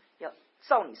样，要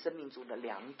照你生命中的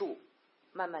量度，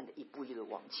慢慢的一步一步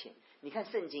往前。你看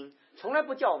圣经从来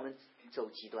不叫我们走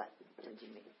极端，圣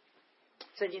经没有，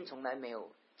圣经从来没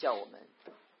有叫我们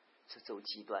走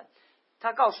极端，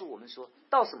他告诉我们说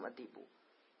到什么地步。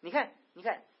你看，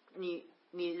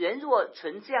你人若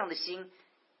存这样的心，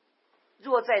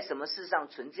若在什么事上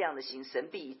存这样的心，神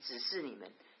必指示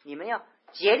你们要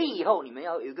竭力以后，你们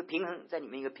要有一个平衡，在你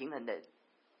们一个平衡的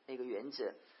那个原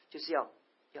则，就是要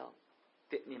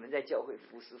对你们在教会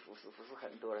服侍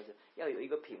很多了，要有一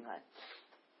个平衡，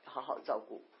好好照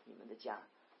顾你们的家。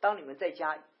当你们在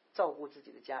家照顾自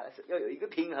己的家的时候，要有一个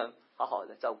平衡，好好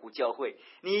的照顾教会。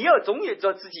你要总也知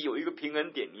道自己有一个平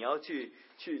衡点，你要去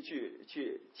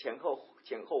前后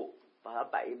把它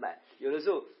摆一摆。有的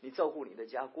时候你照顾你的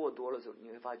家过多的时候，你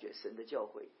会发觉神的教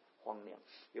会荒凉。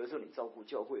有的时候你照顾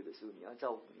教会的时候，你要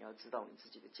知道你自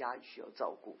己的家需要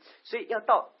照顾，所以要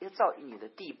到你的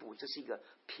地步，这是一个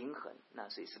平衡。那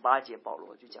所以18节保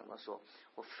罗就讲到说，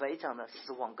我非常的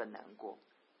失望跟难过。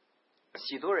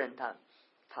许多人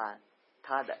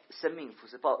他的生命服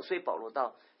侍所以保罗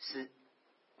到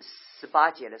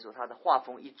18节的时候，他的话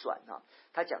锋一转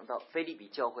他讲到腓立比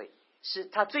教会是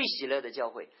他最喜乐的教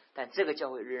会，但这个教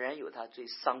会仍然有他最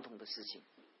伤痛的事情。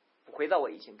回到我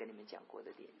以前跟你们讲过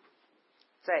的点，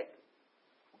在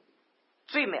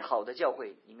最美好的教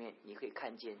会里面，你可以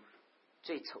看见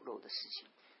最丑陋的事情；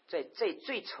在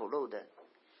最丑陋的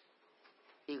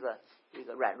一个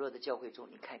软弱的教会中，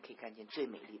你可以看见最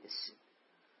美丽的事。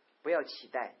不要期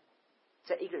待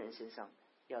在一个人身上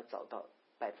要找到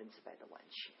100%的完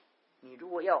全。你如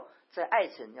果要在爱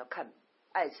城，要看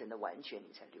爱城的完全，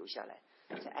你才留下来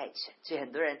在爱城。所以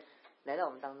很多人来到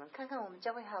我们当中，看看我们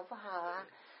教会好不好啊？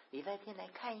礼拜天来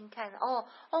看一看，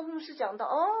牧师讲到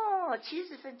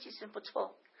70分其实不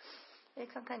错。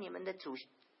看看你们的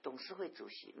董事会主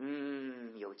席，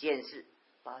有见识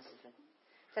，80分。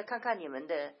再看看你们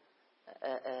的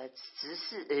执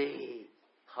事，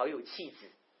好有气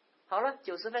质。好了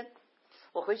，90分。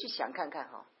我回去想看看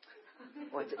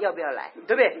我要不要来，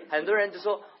对不对？很多人就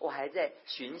说我还在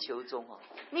寻求中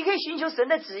你可以寻求神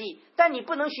的旨意，但你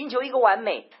不能寻求一个完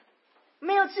美。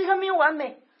没有这个没有完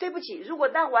美，对不起，如果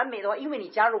当完美的话，因为你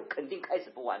加入肯定开始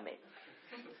不完美，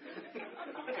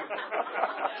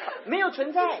没有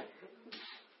存在。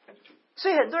所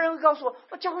以很多人会告诉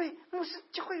我，教会牧师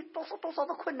教会多少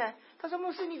的困难。他说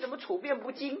牧师你怎么处变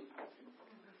不惊？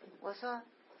我说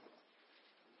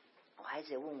我孩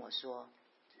子也问我说，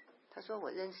他说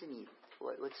我认识你，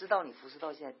我知道你服侍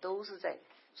到现在都是在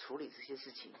处理这些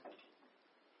事情。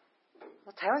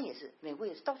台湾也是，美国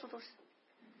也是，到处都是。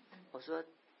我说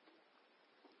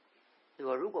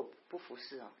我如果不服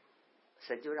侍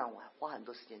神就让我花很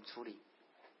多时间处理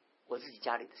我自己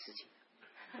家里的事情。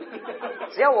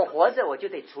只要我活着，我就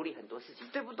得处理很多事情，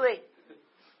对不对？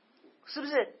是不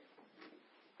是？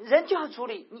人就要处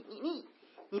理。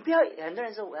你不要，很多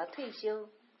人说我要退休，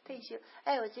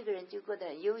我这个人就过得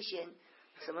很悠闲，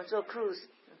什么做 cruise。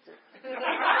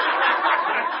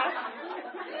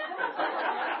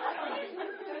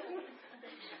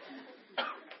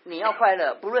你要快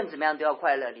乐，不论怎么样都要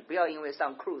快乐。你不要因为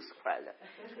上 cruise 快乐，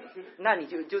那你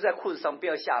就在 cruise 上不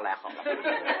要下来好了，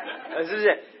是不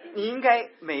是？你应该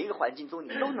每一个环境中你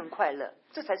都能快乐，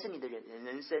这才是你的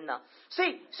人生呢。所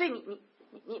以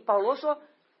你保罗说，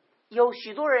有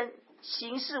许多人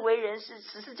行事为人是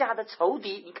十字架的仇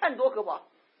敌，你看多可怕。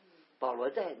保罗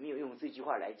再也没有用这句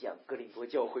话来讲哥林多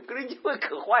教会，哥林多教会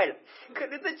可坏了，可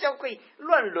能在教会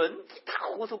乱伦一塌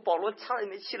糊涂，保罗差点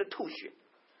没气了吐血。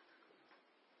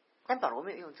但保罗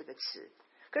没有用这个词，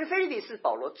可是腓立比是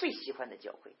保罗最喜欢的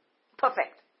教会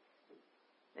 ，perfect。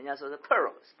人家说是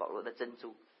pearl 是保罗的珍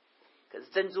珠，可是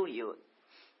珍珠也有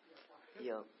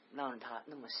让他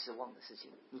那么失望的事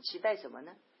情。你期待什么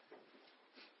呢？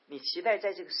你期待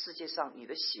在这个世界上你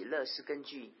的喜乐是根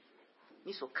据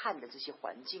你所看的这些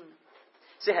环境呢？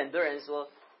所以很多人说，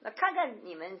那看看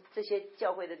你们这些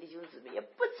教会的弟兄姊妹也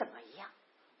不怎么样，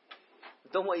你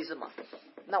懂我意思吗？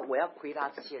那我要回答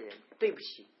这些人，对不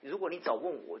起，如果你早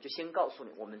问我就先告诉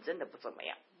你，我们真的不怎么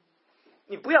样。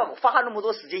你不要花那么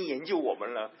多时间研究我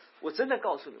们了，我真的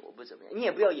告诉你我不怎么样。你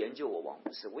也不要研究我王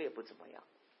牧师，我也不怎么样。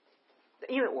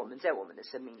因为我们在我们的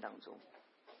生命当中，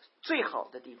最好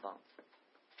的地方，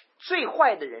最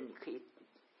坏的人，你可以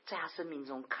在他生命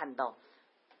中看到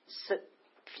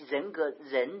人格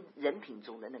人品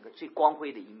中的那个最光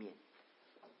辉的一面。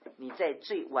你在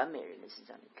最完美人的身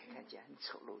上，你可以看见很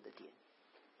丑陋的点，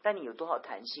但你有多少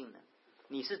弹性呢？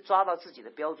你是抓到自己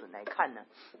的标准来看呢？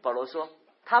保罗说，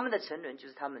他们的沉沦就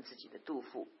是他们自己的肚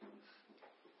腹，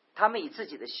他们以自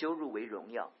己的羞辱为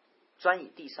荣耀，专以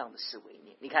地上的事为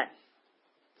念。你看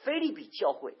腓立比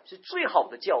教会是最好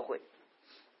的教会，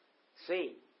所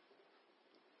以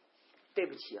对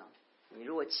不起你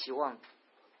如果期望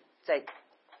在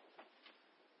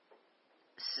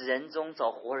死人中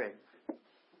找活人。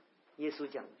耶稣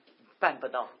讲办不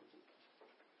到，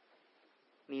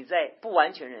你在不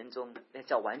完全人中来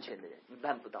找完全的人，你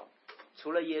办不到。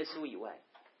除了耶稣以外，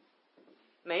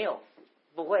没有，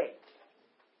不会，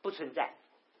不存在。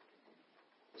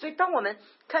所以当我们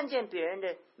看见别人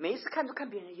的，每一次看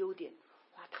别人的优点，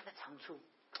哇，他的长处，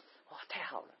哇，太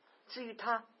好了。至于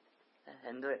他，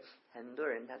很多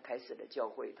人他开始了教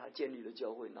会，他建立了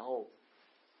教会，然后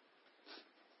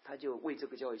他就为这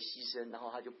个教会牺牲，然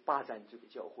后他就霸占这个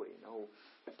教会，然后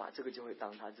把这个教会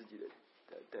当他自己的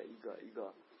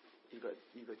一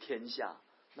个天下。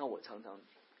那我常常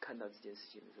看到这件事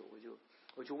情的时候，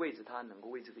我就为着他能够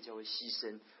为这个教会牺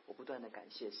牲，我不断的感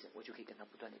谢神，我就可以跟他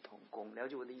不断的同工。了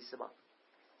解我的意思吧？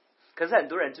可是很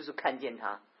多人就是看见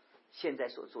他现在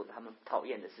所做的他们讨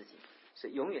厌的事情，所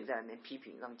以永远在那边批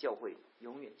评，让教会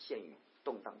永远陷于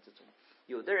动荡之中。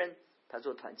有的人他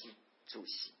做团契主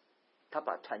席，他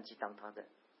把团契当他的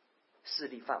势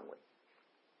力范围，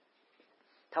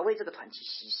他为这个团契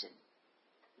牺牲，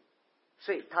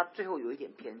所以他最后有一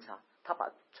点偏差，他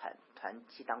把团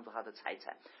契当作他的财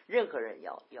产，任何人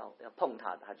要碰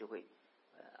他的，他就会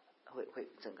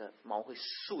整个毛会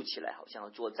竖起来，好像要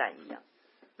作战一样。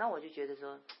那我就觉得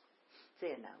说，这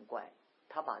也难怪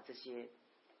他把这些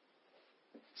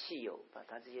契友，把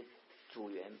他这些组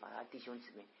员，把他弟兄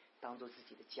姊妹当作自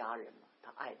己的家人嘛，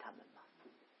他爱他们嘛。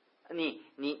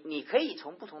你可以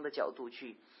从不同的角度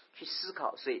去思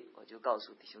考，所以我就告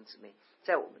诉弟兄姊妹，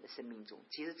在我们的生命中，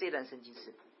其实这段圣经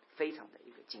是非常的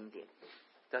一个经典。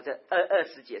在这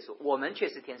20节说，我们却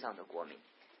是天上的国民，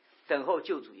等候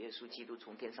救主耶稣基督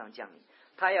从天上降临。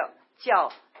他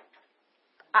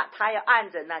要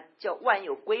按着那叫万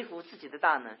有归服自己的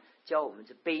大能，教我们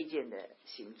这卑贱的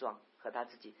形状和他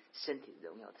自己身体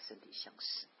荣耀的身体相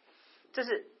似。这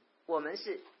是我们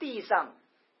是地上，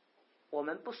我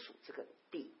们不属这个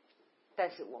地，但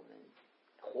是我们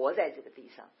活在这个地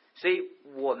上，所以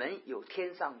我们有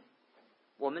天上，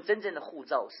我们真正的护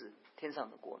照是天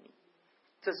上的国民。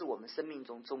这是我们生命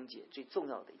中终结最重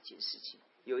要的一件事情。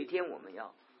有一天我们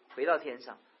要回到天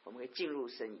上，我们会进入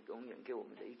神永远给我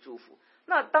们的一祝福。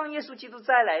那当耶稣基督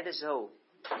再来的时候，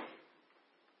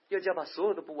要把所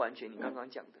有的不完全，你刚刚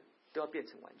讲的都要变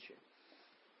成完全。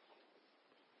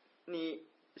你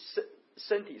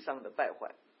身体上的败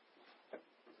坏，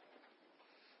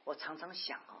我常常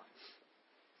想啊，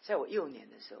在我幼年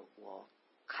的时候，我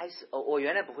开始我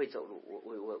原来不会走路，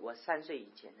我3岁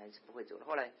以前还是不会走路，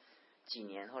后来几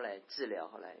年，后来治疗，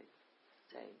后来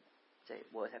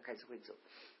我才开始会走。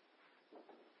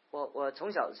我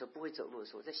从小的时候不会走路的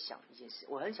时候，我在想一件事，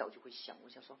我很小就会想，我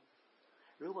想说，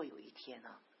如果有一天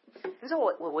啊，你说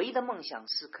我唯一的梦想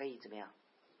是可以怎么样，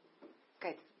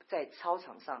在操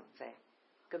场上在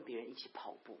跟别人一起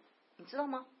跑步，你知道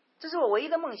吗？这是我唯一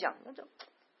的梦想。那就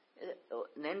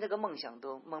连这个梦想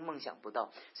都梦想不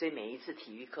到，所以每一次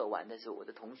体育课完的时候，我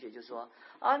的同学就说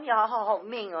啊，你好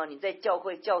命哦，你在教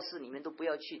会教室里面都不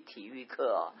要去体育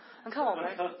课哦，你看我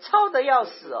们操得要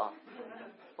死哦。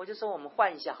我就说我们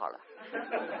换一下好了，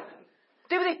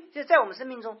对不对？就在我们生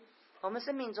命中，我们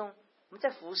在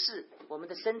服侍我们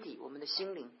的身体，我们的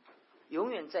心灵，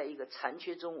永远在一个残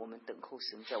缺中，我们等候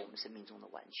神在我们生命中的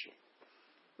完全。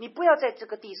你不要在这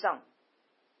个地上，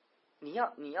你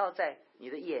要在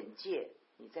你的眼界，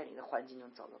你在你的环境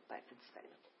中找到100%的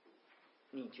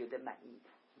你觉得满意，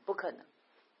不可能。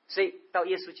所以到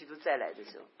耶稣基督再来的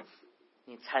时候，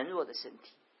你残弱的身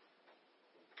体，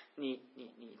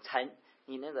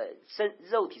你那个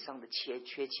肉体上的缺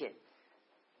陷，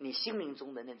你心灵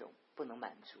中的那种不能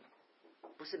满足，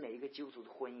不是每一个基督徒的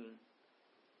婚姻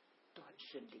都很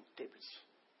顺利，对不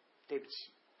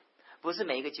起，不是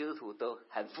每一个基督徒都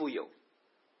很富有。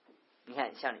你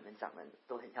看像你们长得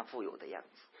都很像富有的样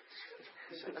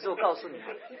子，但是我告诉你，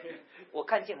我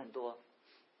看见很多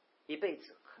一辈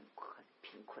子很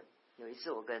贫困。有一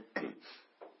次我跟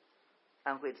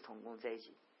安徽的同工在一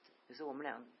起，有时候我们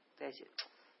俩在一起，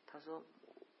他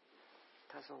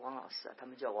说王老师啊，他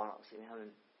们叫王老师，因为他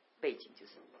们背景就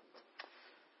是，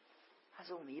他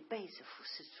说我们一辈子服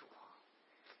侍主啊，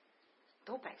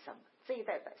都摆上了，这一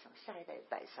代摆上，下一代也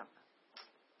摆上了，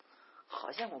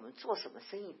好像我们做什么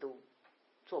生意都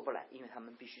做不来，因为他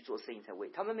们必须做生意才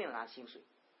他们没有拿薪水。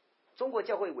中国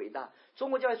教会伟大，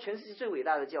中国教会全世界最伟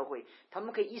大的教会，他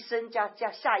们可以一生加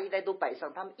下一代都摆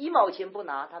上，他们1毛钱不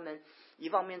拿，他们一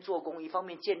方面做工，一方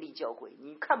面建立教会，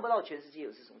你看不到全世界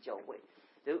有这种教会。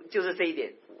就是这一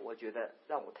点，我觉得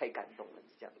让我太感动了。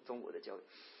这样中国的教会，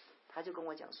他就跟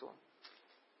我讲说，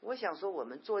我想说我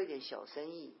们做一点小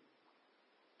生意，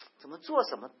怎么做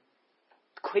什么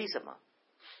亏什么，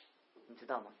你知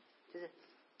道吗？就是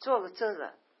做这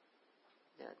个，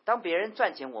当别人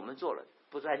赚钱我们做了，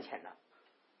不赚钱了。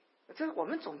这我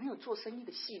们总没有做生意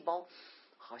的细胞，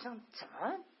好像怎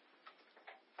么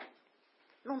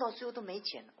弄到最后都没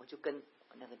钱了。我就跟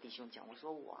那个弟兄讲，我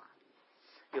说哇，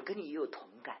有跟你也有同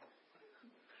感，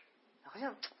好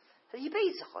像他一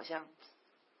辈子好像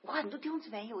哇，很多弟兄姊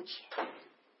妹很有钱，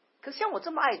可是像我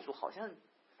这么爱主，好像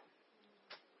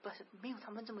不是没有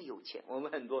他们这么有钱。我们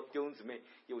很多弟兄姊妹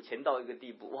有钱到一个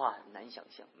地步，哇，难想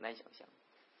象，难想象。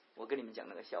我跟你们讲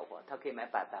那个笑话，他可以买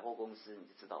百货公司，你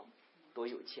就知道多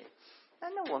有钱。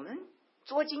那我们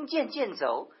捉襟见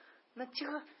肘，那这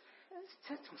个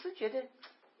他总是觉得，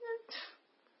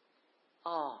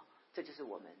这就是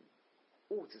我们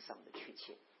物质上的缺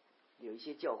欠。有一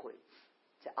些教会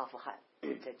在阿富汗，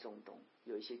在中东，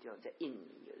有一些地方在印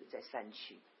尼，有的在山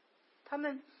区，他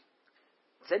们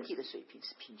整体的水平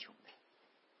是贫穷的，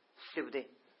对不对？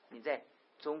你在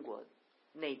中国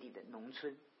内地的农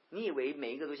村，你以为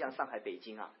每一个都像上海、北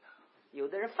京啊？有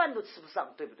的人饭都吃不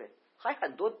上，对不对？还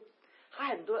很多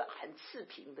很次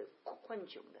贫的、困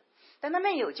穷的，但他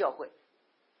们也有教会，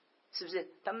是不是？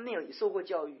他们没有受过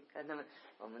教育，他们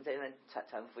我们在那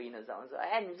传福音的时候说，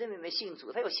哎，你这边没信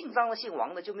主，他有姓张的、姓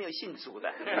王的，就没有信主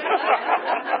的，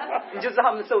你就知道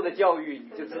他们受的教育，你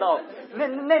就知道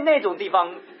那种地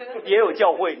方也有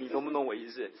教会，你懂不懂我意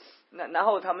思？然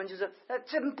后他们就说，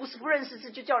这不是不认识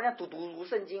字，就叫人家读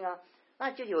圣经啊。那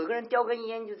就有一个人叼根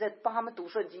烟，就在帮他们读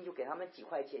圣经，就给他们几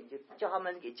块钱，就叫他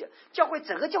们给教会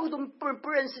整个教会都不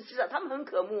认识字啊，他们很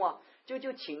渴慕啊，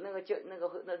就请那个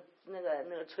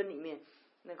村里面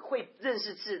那个会认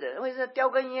识字的，会在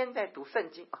叼根烟在读圣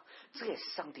经啊，这也是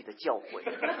上帝的教会。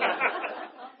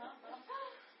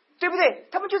对不对？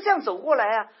他们就这样走过来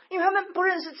啊，因为他们不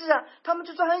认识字啊，他们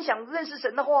就说很想认识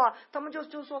神的话，他们就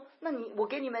说，那我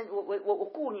给你们，我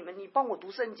雇你们，你帮我读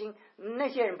圣经。那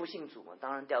些人不信主嘛，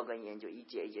当然叼根烟就一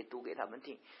节一节读给他们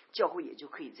听，教会也就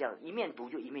可以这样一面读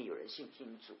就一面有人信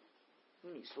主。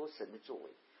你说神的作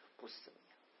为不是怎么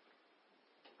样？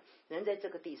人在这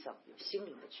个地上有心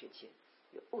灵的缺陷，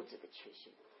有物质的缺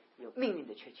陷，有命运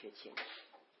的缺陷。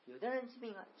有的人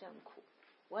命啊这样苦，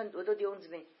我很多弟兄姊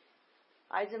妹。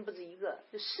癌症不止一个，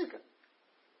就4个，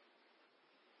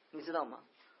你知道吗？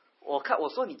我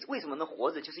说你为什么能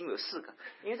活着，就是因为有4个，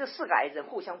因为这4个癌症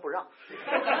互相不让，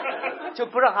就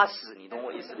不让他死，你懂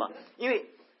我意思吗？因为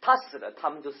他死了，他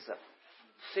们就死了，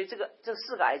所以这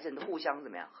4个癌症都互相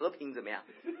怎么样，和平怎么样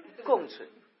共存。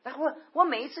然后我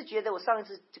每一次觉得，我上一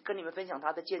次就跟你们分享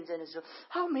他的见证的时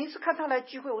候，我每一次看他来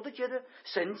聚会，我都觉得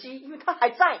神迹，因为他还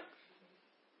在。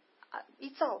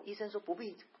一照医生说不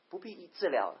必治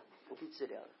疗了。不必治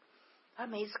疗了，他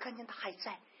每一次看见他还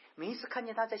在，每一次看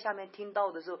见他在下面听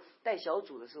到的时候，带小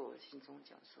组的时候，我心中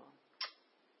讲说，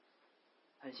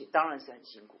当然是很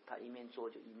辛苦，他一面做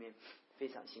就一面非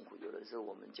常辛苦。有的时候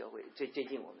我们教会最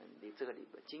近我们这个礼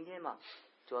拜今天嘛，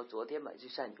昨天嘛，就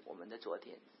算我们的昨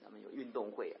天，咱们有运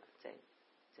动会啊，在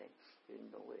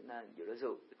运动会，那有的时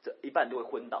候这一半都会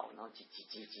昏倒，然后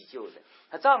急救的，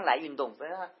他照样来运动，所以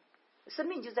他生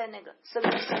命就在那个生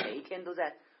跟死，每一天都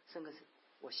在生跟死。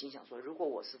我心想说，如果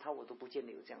我是他，我都不见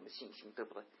得有这样的信心，对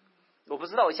不对？我不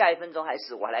知道我下1分钟还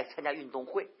死，我还来参加运动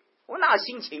会，我哪有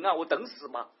心情啊？我等死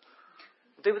嘛，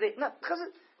对不对？那可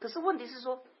是问题是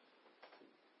说，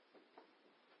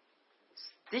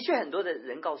的确很多的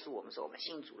人告诉我们说，我们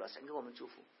信主了，神给我们祝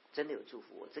福，真的有祝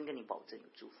福，我真跟你保证有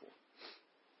祝福。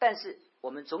但是我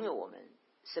们总有我们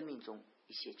生命中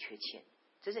一些缺陷，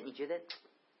就是你觉得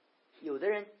有的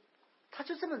人他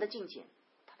就这么的敬虔，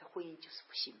他的婚姻就是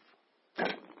不幸福。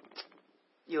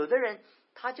有的人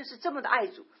他就是这么的爱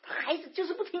主，他孩子就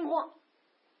是不听话，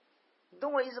你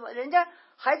懂我意思吗？人家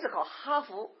孩子考哈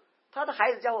佛，他的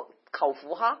孩子叫考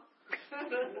福哈，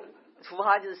福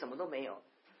哈就是什么都没有，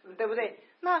对不对？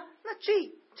那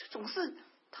总是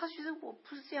他觉得我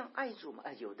不是这样爱主吗？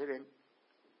有的人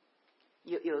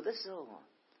有的时候啊，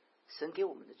神给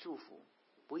我们的祝福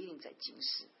不一定在今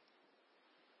世，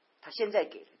他现在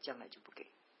给了，将来就不给；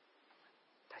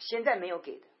他现在没有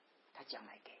给的，他将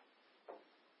来给。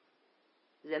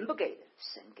人不给的，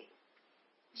神给；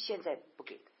现在不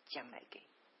给的，将来给。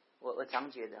我常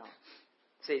觉得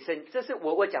所以这是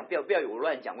我讲，不要有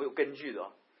乱讲，我有根据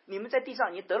的。你们在地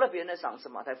上，你得了别人的赏赐，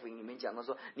马太福音里面讲到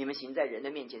说，你们行在人的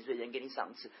面前，所以人给你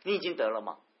赏赐，你已经得了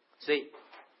吗？所以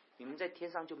你们在天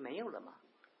上就没有了吗？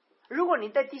如果你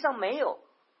在地上没有，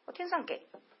我天上给。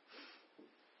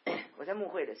我在牧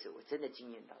会的时候，我真的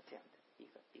经验到这样的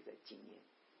一个经验。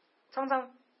常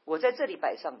常我在这里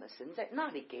摆上的，神在那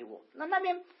里给我，那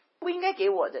边不应该给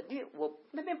我的，因为我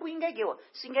那边不应该给我，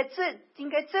是应该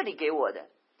这里给我的。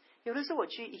有的时候我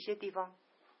去一些地方，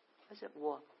但是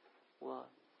我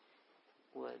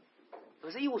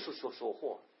是一无所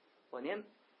获，我连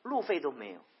路费都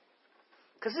没有，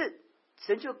可是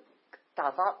神就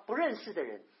打发不认识的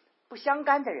人、不相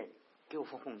干的人给我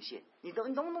奉献。你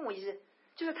懂我意思？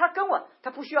就是他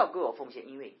不需要给我奉献，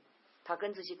因为他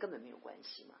跟这些根本没有关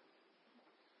系嘛。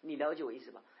你了解我意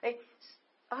思吧？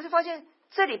然后就发现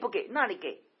这里不给，那里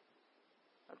给，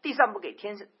地上不给，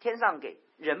天上给，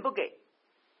人不给，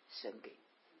神给，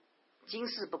今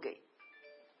世不给，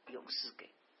永世给。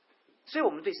所以我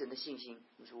们对神的信心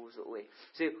是无所谓。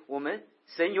所以我们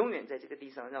神永远在这个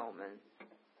地上，让我们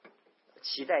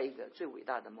期待一个最伟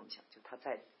大的梦想，就他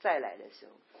再来的时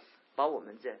候，把我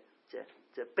们这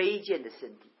卑贱的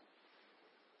身体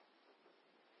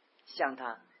向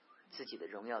他自己的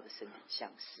荣耀的身体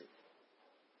相似。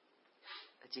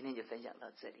今天就分享到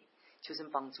这里，求神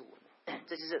帮助我们。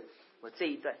这就是我这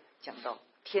一段讲到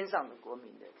天上的国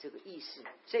民的这个意识，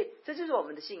所以这就是我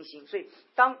们的信心。所以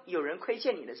当有人亏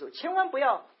欠你的时候，千万不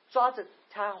要抓着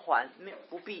他还，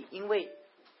不必，因为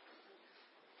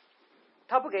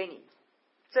他不给你，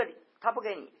这里他不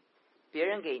给你，别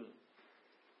人给你，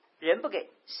人不给，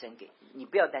神给你，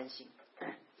不要担心。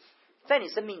在你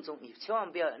生命中，你千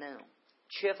万不要有那种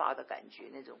缺乏的感觉，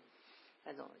那种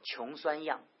穷酸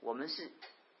样。我们是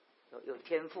有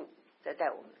天赋在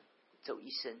带我们走一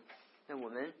生。那我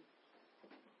们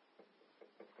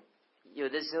有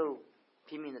的时候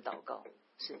拼命的祷告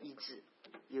是医治，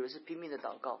有的是拼命的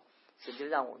祷告，神就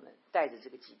让我们带着这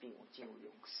个疾病进入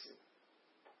永世。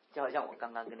就好像我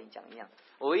刚刚跟你讲一样，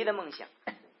我唯一的梦想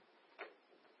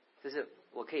就是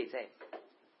我可以在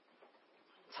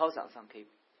操场上可以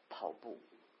跑步。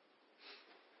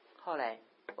后来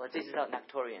我这次到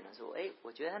Naktorian 的时候，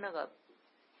我觉得他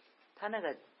那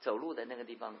个走路的那个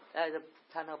地方，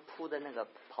他那个铺的那个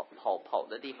跑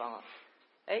的地方啊，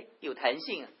有弹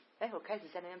性啊，我开始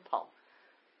在那边跑。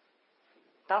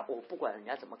当然我不管人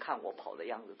家怎么看我跑的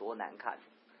样子多难看，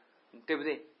对不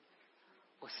对？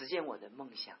我实现我的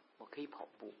梦想，我可以跑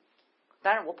步。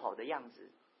当然我跑的样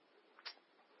子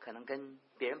可能跟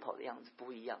别人跑的样子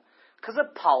不一样，可是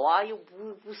跑啊又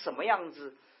不什么样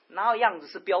子，哪有样子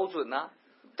是标准呢？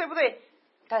对不对？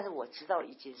但是我知道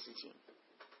一件事情，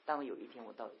当有一天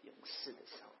我到永世的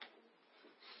时候，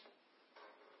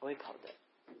我会跑的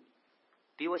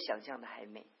比我想象的还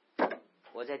美。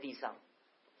我在地上，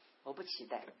我不期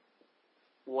待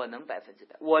我能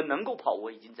100%，我能够跑，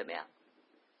我已经怎么样，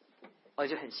我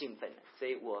就很兴奋了。所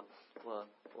以我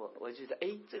觉得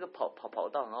这个跑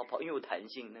道很好跑，因为有弹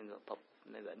性，那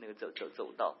个走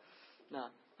道，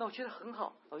那我觉得很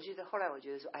好。后来我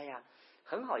觉得说，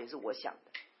很好，也是我想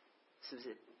的，是不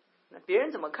是？那别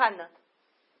人怎么看呢？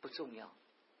不重要，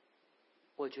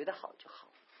我觉得好就好。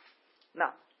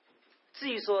那至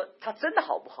于说他真的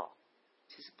好不好，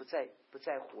其实不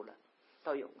在乎了。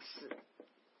到永世，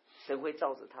神会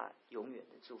照着他永远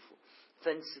的祝福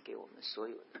分赐给我们所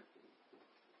有的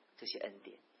这些恩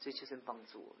典。所以求神帮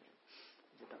助我们，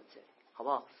就到这里，好不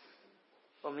好？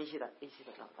我们一起的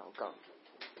祷告。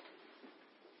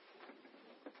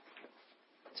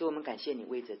主，我们感谢你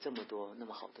为着这么多那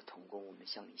么好的同工，我们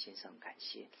向你献上感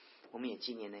谢。我们也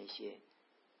纪念那些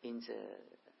因着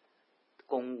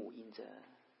公务、因着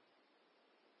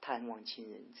探望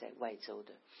亲人在外州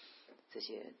的这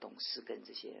些董事跟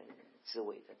这些执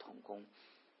委的同工，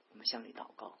我们向你祷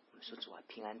告。我们说，主啊，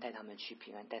平安带他们去，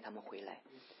平安带他们回来，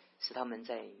使他们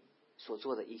在所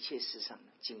做的一切事上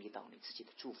经历到你自己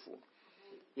的祝福。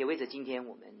也为着今天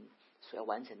我们所要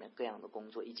完成的各样的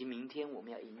工作，以及明天我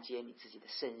们要迎接你自己的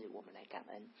生日，我们来感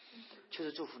恩。就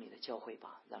是祝福你的教会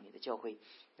吧，让你的教会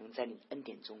能在你的恩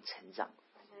典中成长。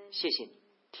谢谢你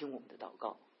听我们的祷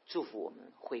告，祝福我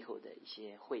们会后的一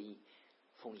些会议，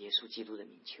奉耶稣基督的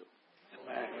名求。